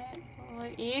on it? Will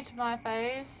it eat my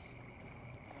face?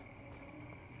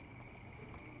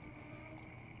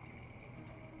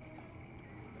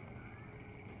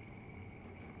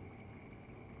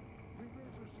 We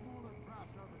built a smaller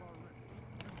craft out of our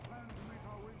wreckage and plan to make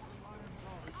our way to the Lion's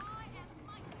Arch. I am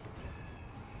mighty.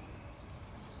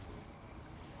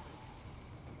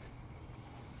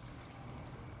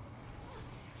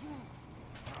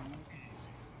 Too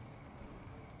easy.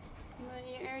 Well,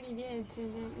 you already did, so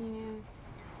that, you know.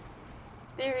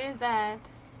 There is that.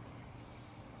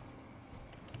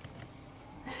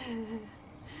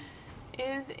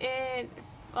 Is it,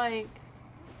 like,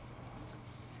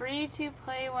 free to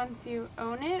play once you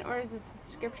own it, or is it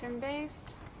subscription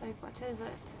based? Like, what is it?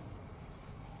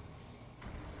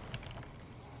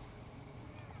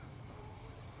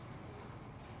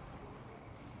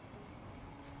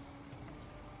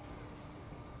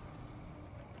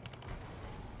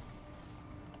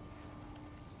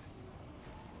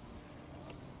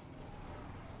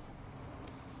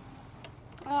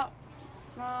 Oh,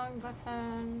 wrong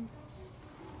button.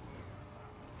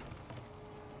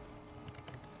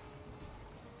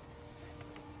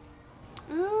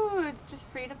 Ooh, it's just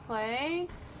free to play?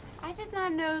 I did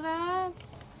not know that.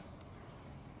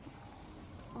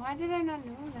 Why did I not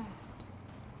know that?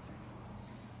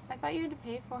 I thought you had to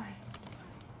pay for it.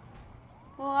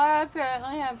 Well, I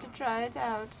apparently have to try it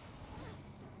out.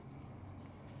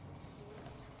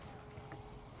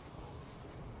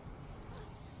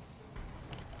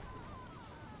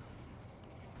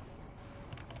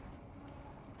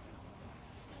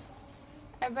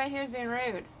 Everybody here's being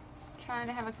rude. Trying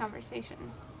to have a conversation.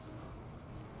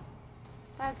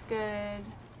 That's good.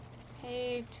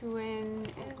 Pay to win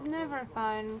is never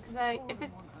fun, because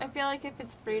I feel like if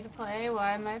it's free to play,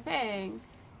 why am I paying?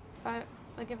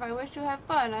 If I wish to have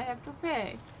fun, I have to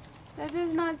pay. That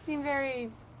does not seem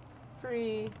very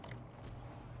free.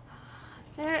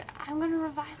 I'm gonna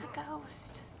revive a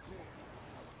ghost.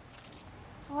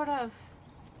 Sort of.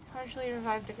 Partially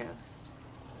revived a ghost.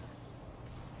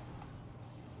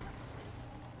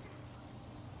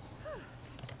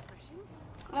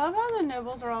 I love how the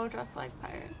nobles are all dressed like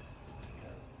pirates.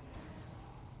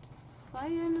 Just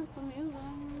slaying is the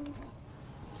music.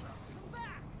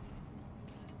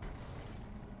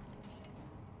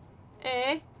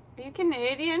 Eh? Are you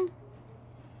Canadian?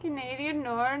 Canadian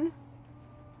Norn?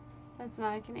 That's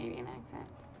not a Canadian accent,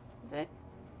 is it?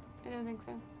 I don't think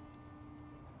so.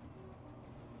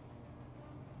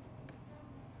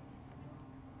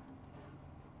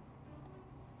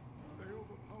 They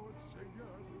overpowered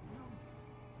Seigneur with numbers.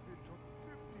 It took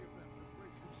 50 of them to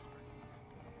break his strength.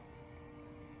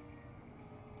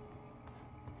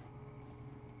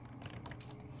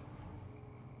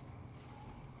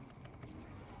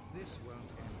 This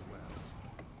won't end well.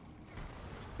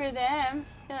 For them,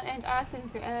 it'll end awesome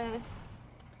for us.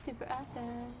 Super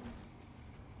awesome.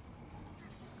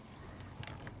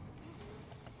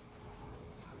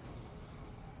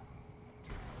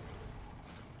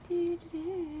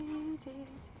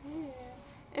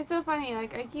 It's so funny,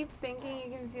 like I keep thinking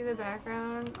you can see the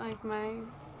background, like my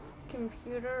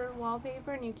computer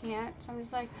wallpaper, and you can't. So I'm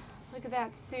just like, look at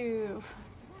that soup.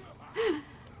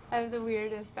 I have the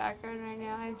weirdest background right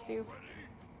now. I have soup.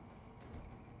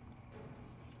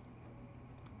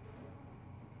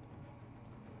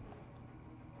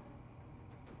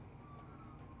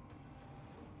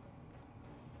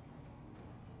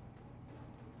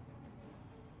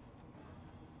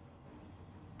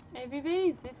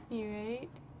 Everybody's with me, right?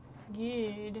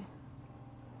 Good.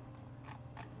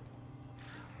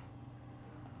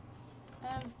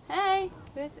 Hey!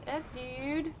 What's up,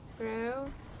 dude? Bro?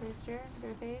 Mister?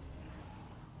 Bro face?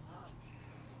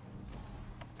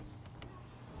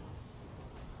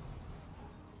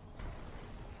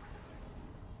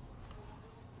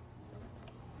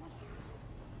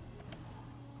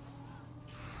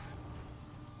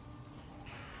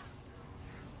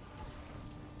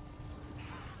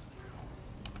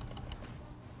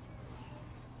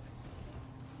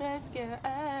 Let's go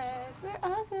us, we're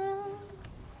awesome!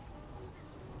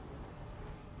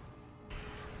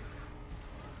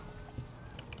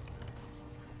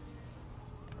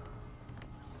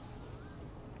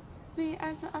 We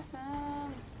are so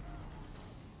awesome!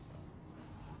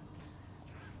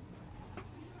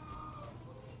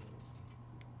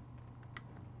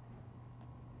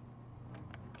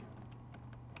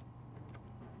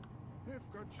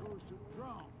 Ifka chose to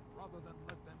drown rather than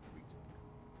let them beat him.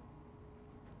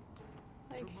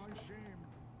 Like, To my shame,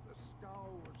 the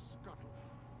scow was scuttled,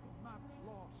 the map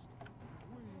lost, and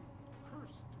we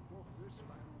cursed to walk this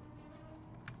land.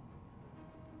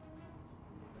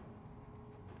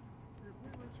 If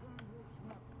we return Wolf's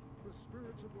map, the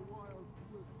spirits of the wild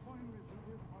will finally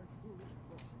forgive my foolish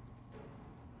plot.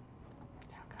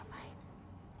 don't go fight.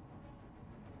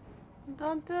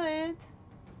 Don't do it.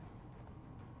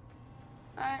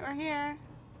 Alright, we're here.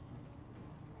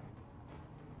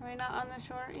 Are we not on the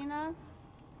shore enough?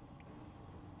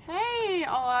 Hey,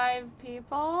 alive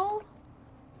people!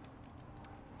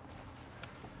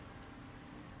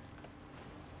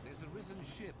 There's a risen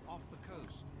ship off the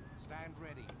coast. Stand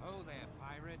ready. Oh there,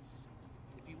 pirates.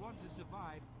 If you want to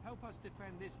survive, help us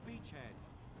defend this beachhead.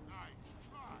 Nice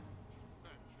try,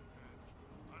 defensive heads,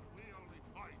 but we only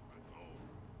fight for gold.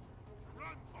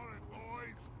 Run for it,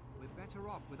 boys! We're better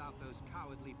off without those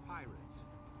cowardly pirates.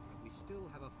 But we still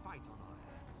have a fight on our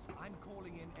hands. I'm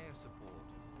calling in air support.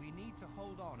 We need to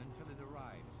hold on until it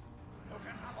arrives. You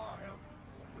can have our help,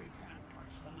 but we can't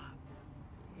touch the map.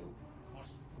 You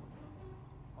must do it.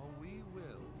 Oh, we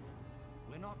will.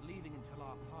 We're not leaving until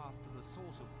our path to the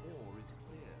source of ore is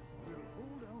clear. We'll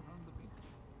hold out on the beach.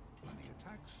 When the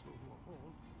attack's slow to a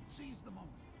halt, seize the moment,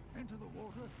 enter the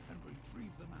water, and retrieve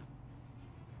the map.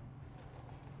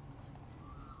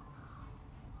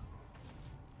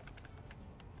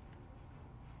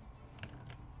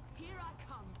 Here I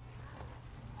come.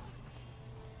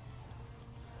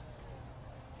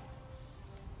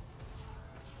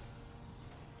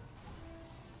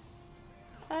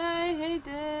 I hate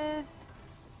this.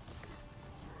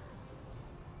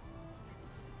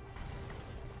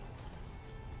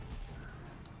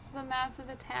 This is a massive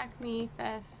attack me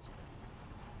fest.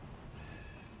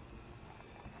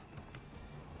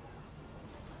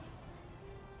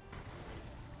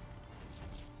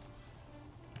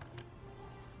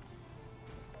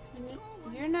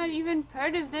 You're not even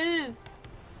part of this.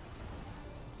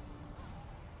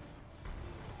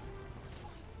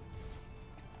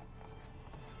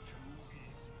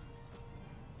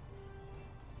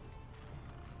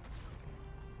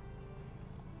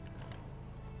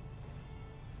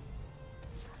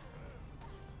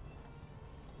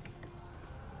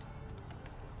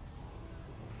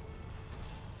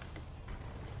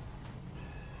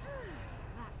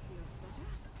 That feels better.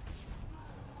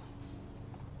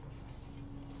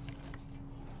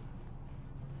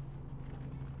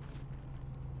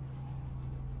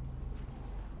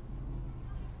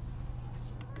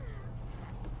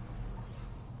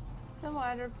 The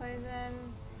water poison.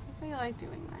 I think I like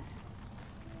doing that.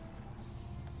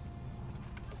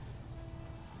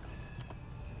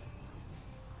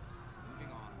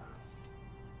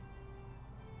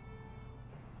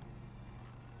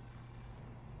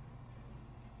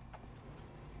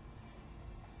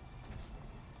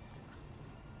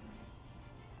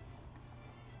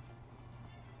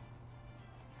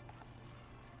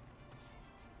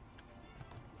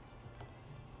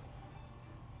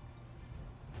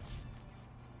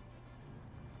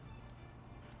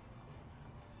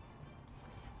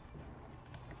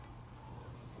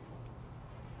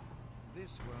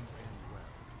 This won't end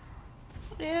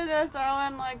well. Dude, they're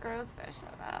throwing like gross fish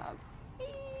at us.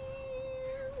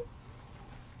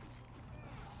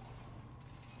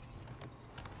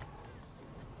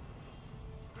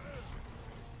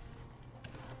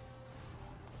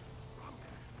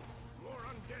 More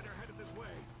undead are headed this way.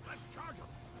 Let's charge them.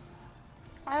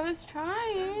 I was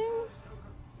trying.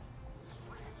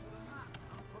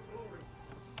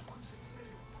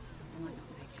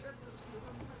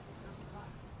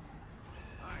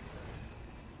 Aye, sir.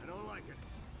 I don't like it,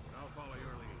 but I'll follow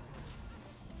your lead.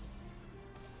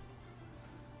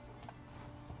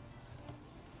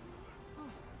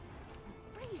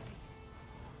 Freezing.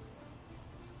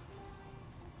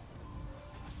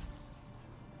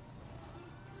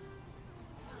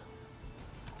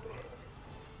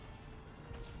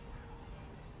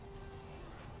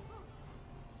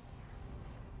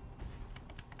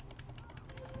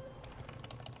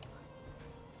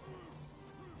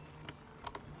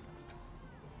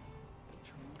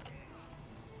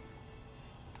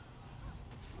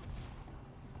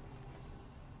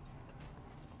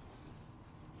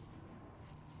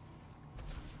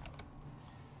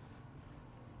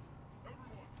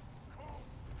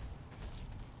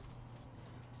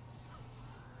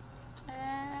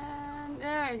 And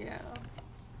there you go.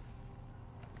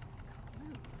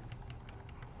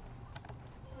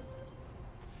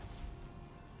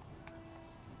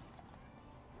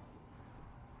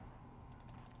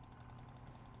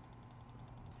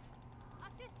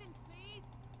 Assistance, please.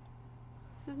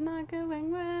 This is not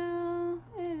going well.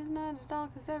 It is not at all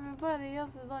because everybody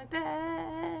else is like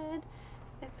dead.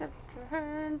 Except for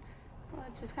her.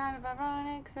 Which is kind of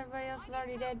ironic because everybody else is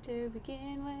already dead to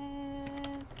begin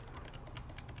with.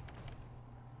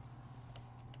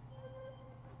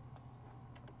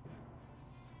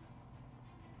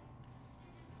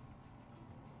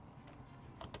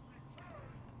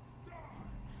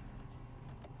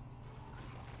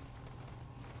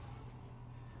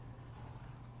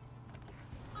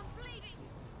 I'm bleeding.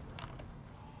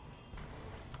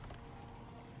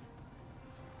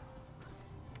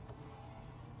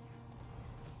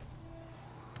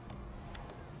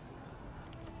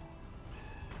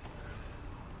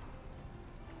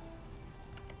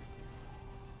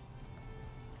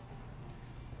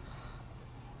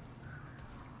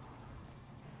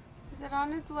 Is it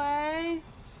on its way?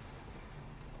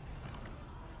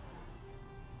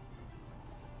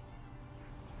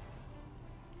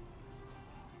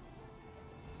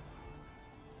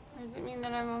 Or does it mean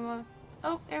that I'm almost...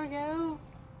 Oh, there we go.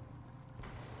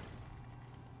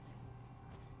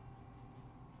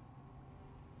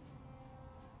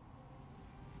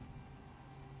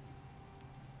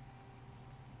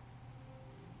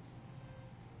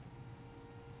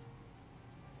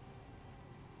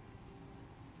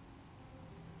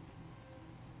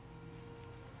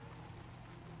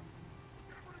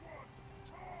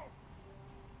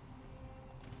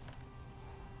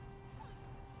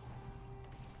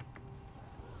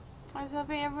 I was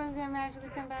hoping everyone's gonna magically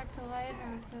come back to life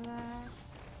after that.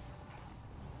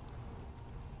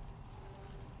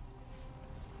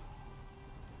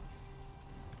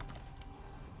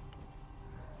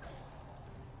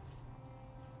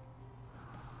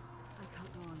 I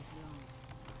can't go on for long.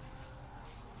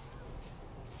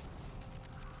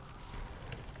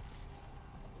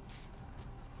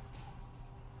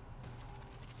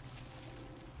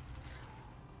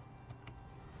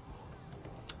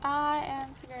 I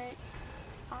am so great.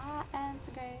 I am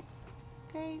so great.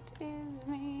 Great is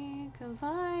me, 'cause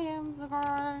I am so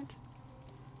great.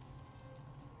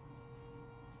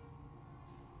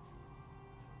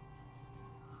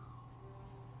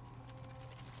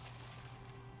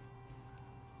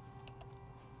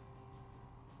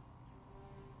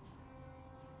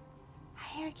 I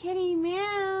hear a kitty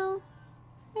meow.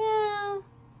 Meow.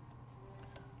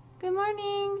 Good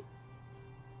morning.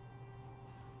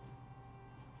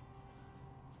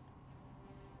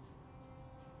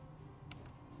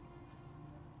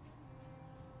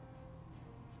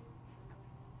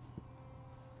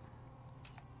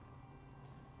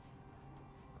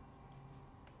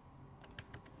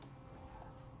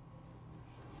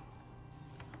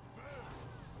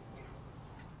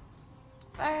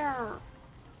 Bar.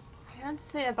 I don't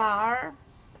say a bar.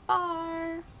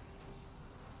 Bar.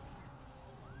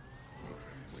 We've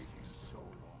been waiting so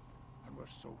long, and we're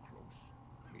so close.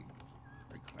 Please,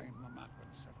 reclaim the map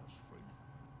and set us free.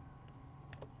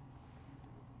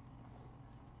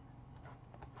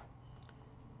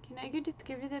 Can I go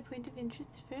discover the point of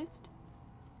interest first?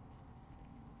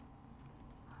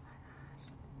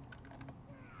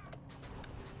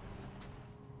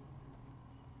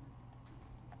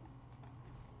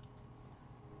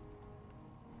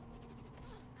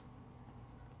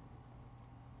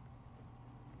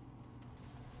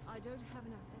 don't have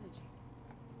enough energy.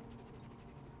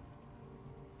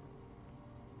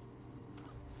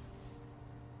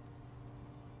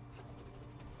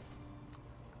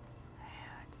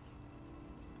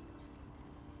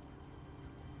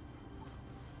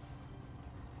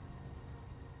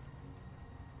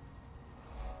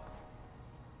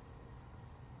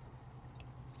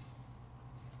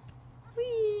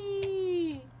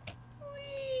 Whee!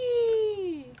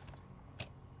 Whee!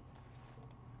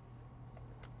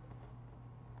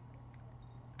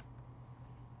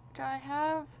 Do I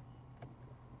have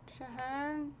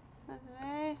Shahan with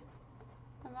me?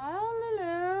 Am I all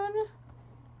alone?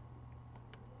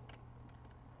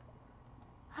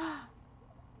 Oh,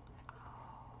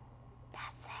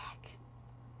 that's sick.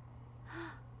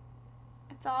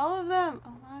 It's all of them.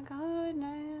 Oh my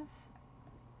goodness.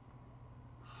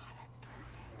 Oh, that's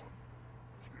twisted.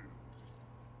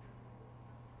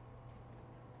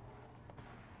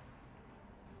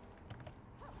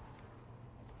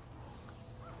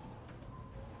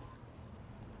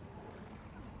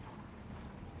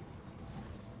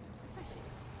 Actually,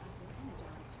 I feel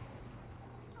energized.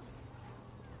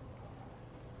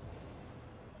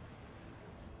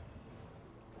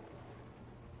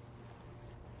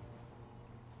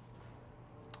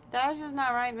 That's just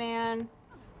not right, man.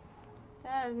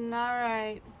 That is not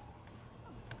right.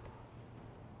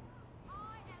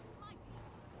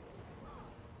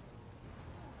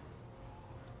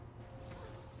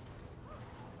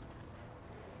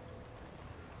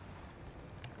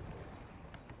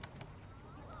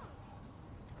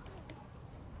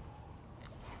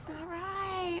 That's not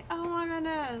right. Oh my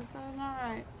goodness. That's not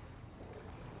right.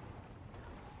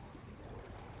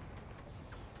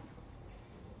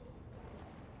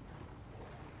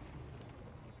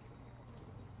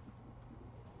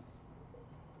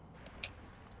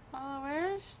 Oh,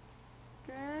 where's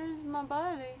my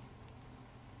buddy?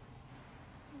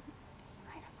 He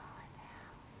might have fallen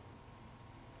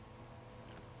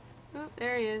down. Oop,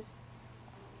 there he is.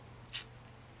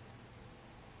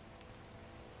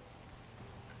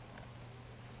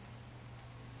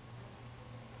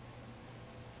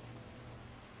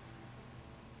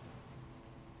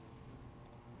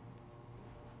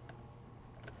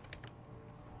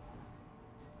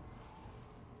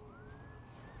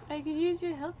 I could use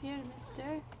your help here,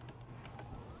 mister.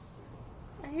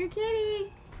 I hear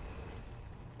Kitty.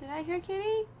 Did I hear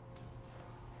Kitty?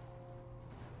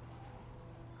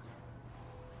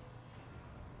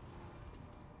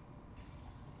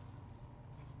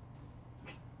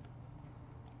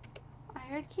 I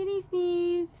heard Kitty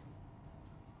sneeze.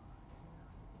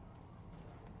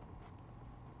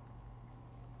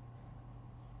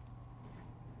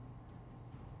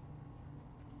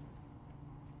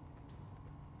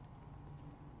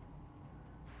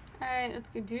 Alright, let's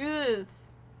go do this.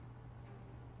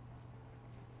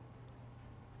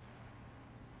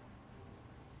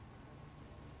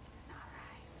 It's not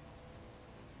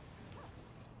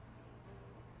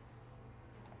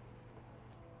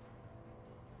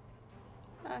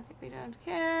right. Okay, we don't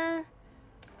care.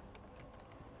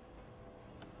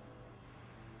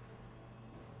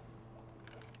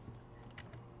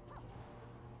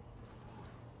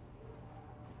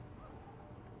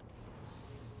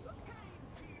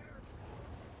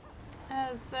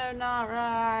 That's so not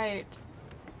right.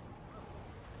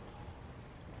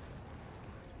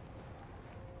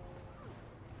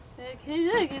 Like, hey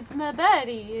look, it's my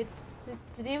body. It's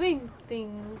doing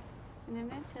things. And I'm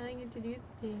not telling it to do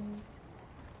things.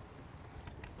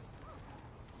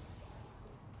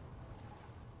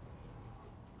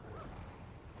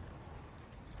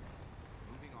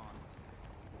 Moving on.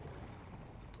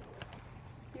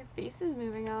 Your face is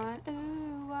moving on.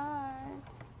 Ooh, what?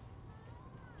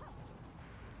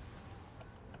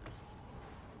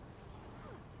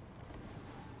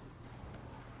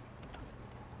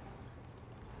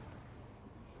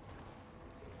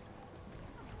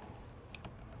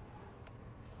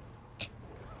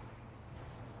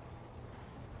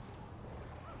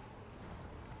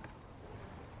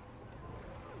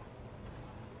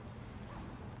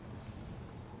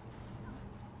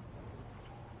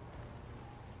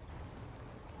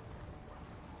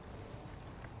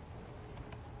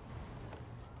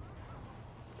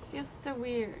 Feels so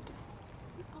weird.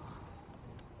 Oh,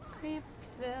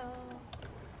 Creepsville.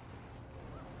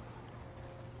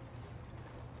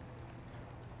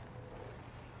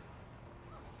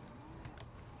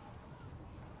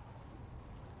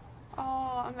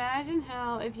 Oh, imagine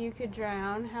how, if you could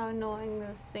drown, how annoying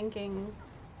those sinking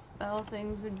spell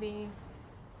things would be.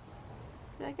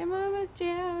 Like, I'm almost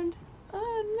drowned.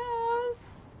 Oh, no.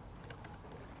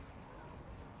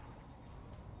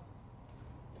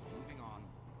 Moving on.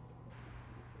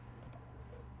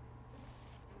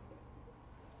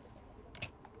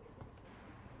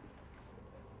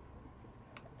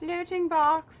 Looting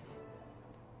box.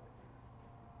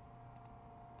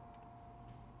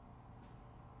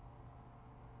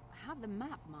 I have the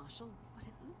map, Marshal, but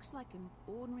it looks like an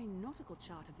ordinary nautical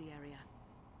chart of the area.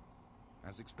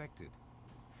 As expected.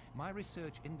 My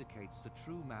research indicates the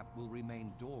true map will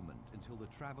remain dormant until the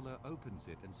traveler opens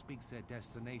it and speaks their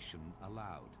destination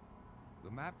aloud.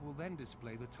 The map will then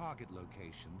display the target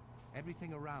location,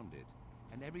 everything around it,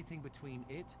 and everything between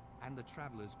it and the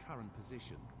traveler's current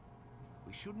position.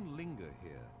 We shouldn't linger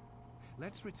here.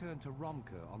 Let's return to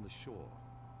Romka on the shore.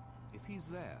 If he's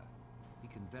there, he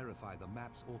can verify the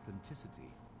map's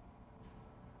authenticity.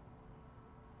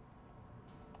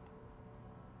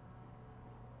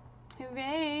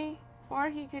 Hooray! Or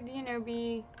he could, you know,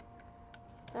 be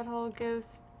that whole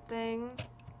ghost thing.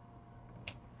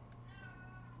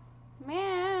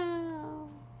 Meow!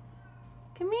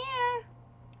 Come here!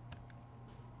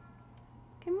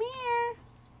 Come here!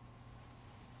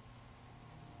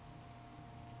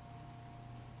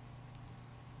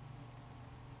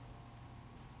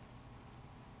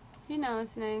 He's not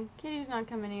listening. Kitty's not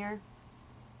coming here.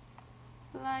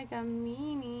 Like a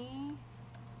meanie.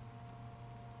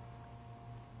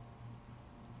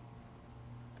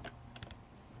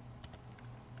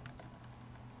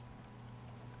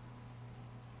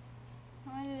 I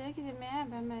want to look at the map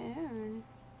on my own.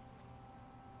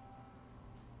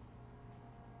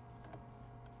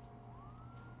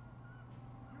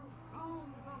 You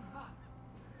found the map.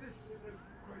 This is a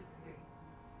great day.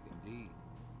 Indeed.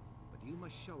 But you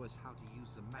must show us how to use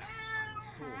the map to find the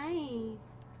source. Hi.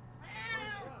 I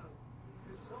shall.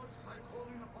 It starts by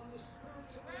calling upon the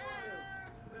spirits of the wild.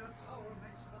 Their power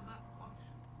makes the map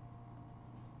function.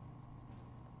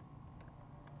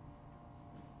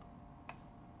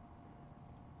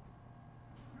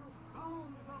 You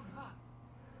found the map.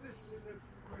 This is a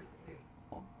great day.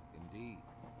 Indeed.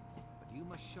 But you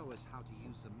must show us how to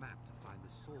use the map to find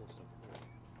the source of all.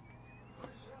 I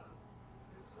shall.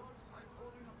 It starts by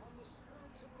calling upon the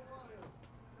spirits of the wild.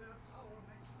 Their power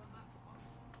makes the map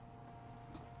function.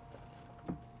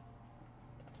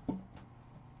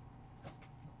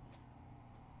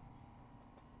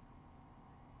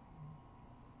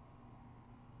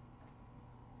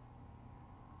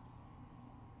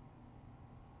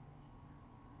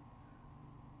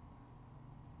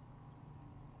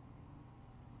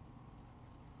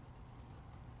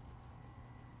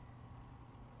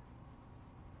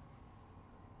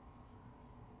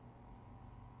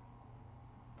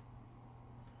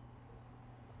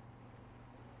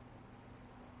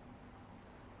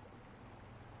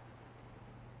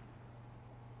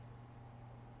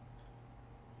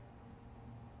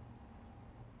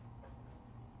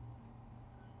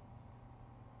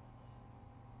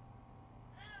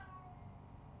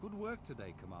 Good work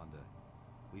today, Commander.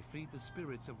 We freed the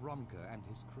spirits of Romka and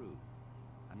his crew.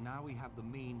 And now we have the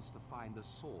means to find the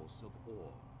source of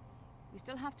Orr. We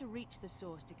still have to reach the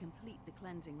source to complete the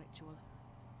cleansing ritual.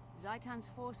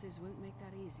 Zaitan's forces won't make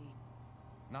that easy.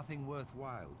 Nothing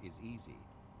worthwhile is easy,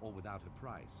 or without a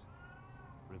price.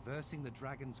 Reversing the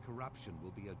dragon's corruption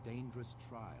will be a dangerous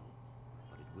trial,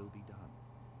 but it will be done.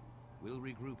 We'll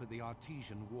regroup at the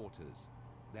Artesian waters,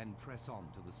 then press on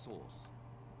to the source.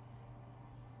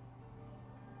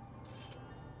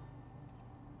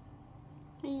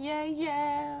 Yeah,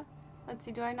 yeah. Let's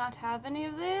see, do I not have any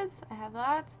of these? I have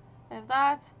that. I have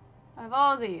that. I have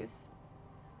all these.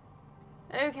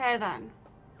 Okay, then.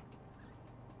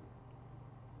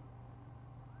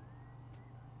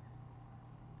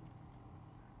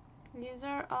 These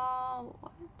are all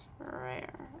what?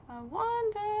 Rare. I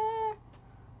wonder.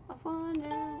 Darn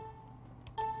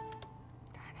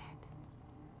it.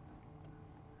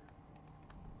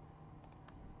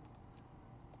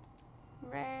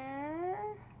 Rare.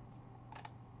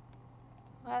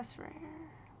 Less rare.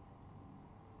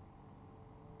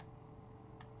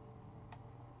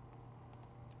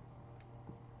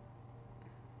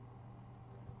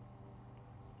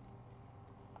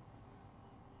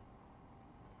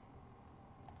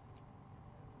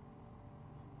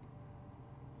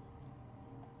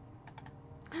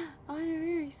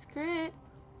 Honorary script.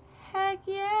 Heck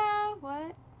yeah!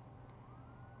 What?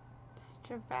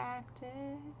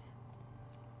 Distracted.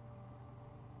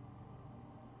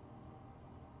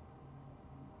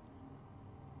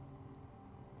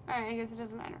 Alright, I guess it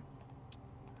doesn't matter.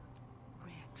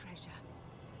 Rare treasure.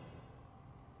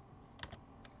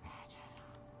 Rare treasure.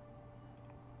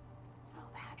 So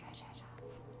bad, rare treasure.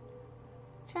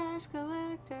 Trash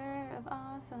collector of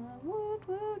awesome. Woot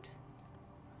woot.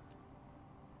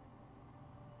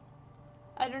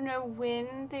 I don't know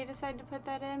when they decided to put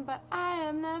that in, but I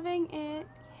am loving it.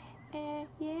 Yeah,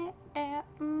 yeah, yeah.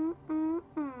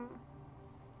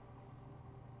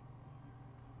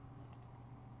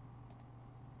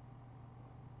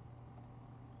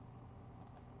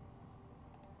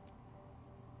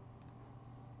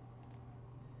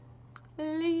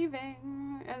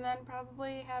 leaving and then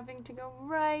probably having to go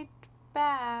right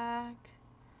back,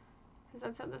 because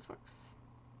that's how this works.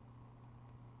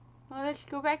 Well, let's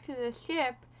go back to the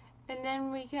ship, and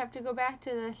then we have to go back to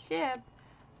the ship.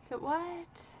 So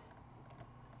what?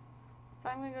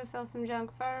 I'm gonna go sell some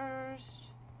junk first.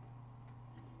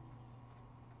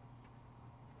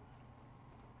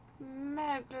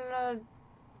 Megalodon.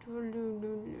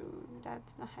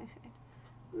 That's not how I say it.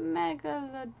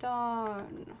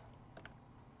 Megalodon.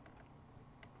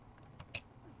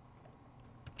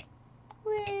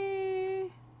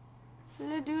 Whee!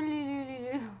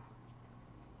 La-doodly-doodly-doo.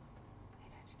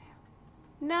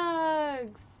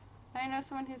 Nugs! I know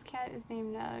someone whose cat is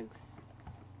named Nugs.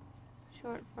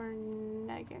 Short for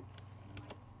Nuggets.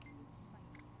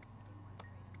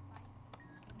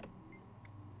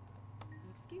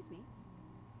 Excuse me.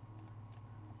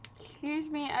 Excuse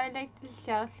me, I'd like to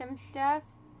sell some stuff.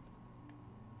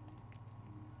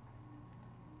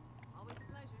 Always a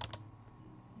pleasure.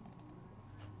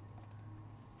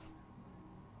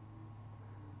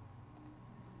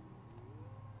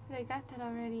 But I got that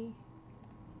already.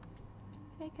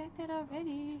 I got that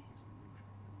already.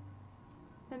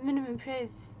 The minimum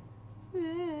price.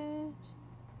 What?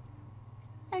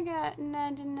 I got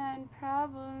 99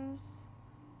 problems.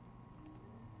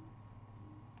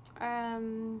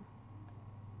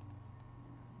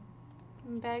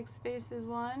 Bag space is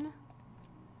 1.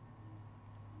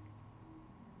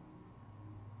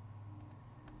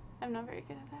 I'm not very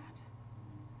good at that.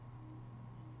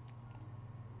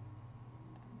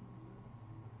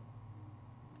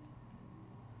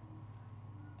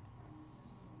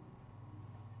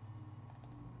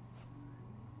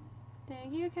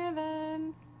 Thank you,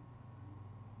 Kevin.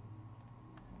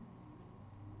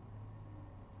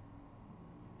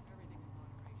 Everything in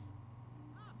moderation.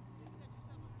 Ah, you set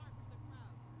yourself apart from the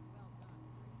crowd. Well done.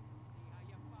 Let's see how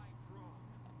you fight.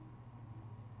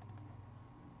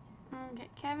 Strong. Okay,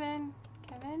 Kevin.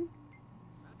 Kevin.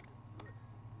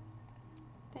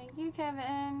 Thank you,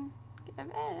 Kevin.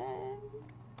 Kevin.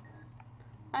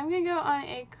 I'm gonna go on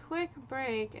a quick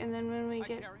break, and then when we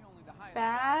get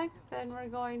back, then we're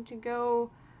going to go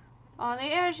on the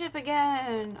airship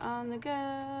again. On the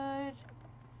good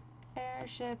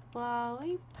airship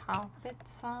lollipop. It's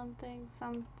something,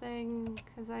 something,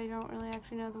 because I don't really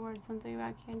actually know the word. Something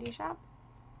about candy shop.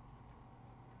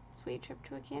 Sweet trip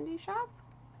to a candy shop?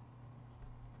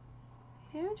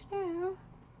 I don't know.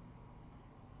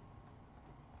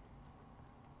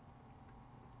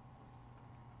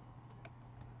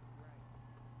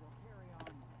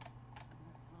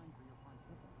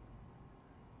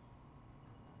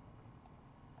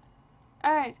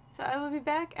 Alright, so I will be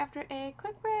back after a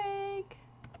quick break.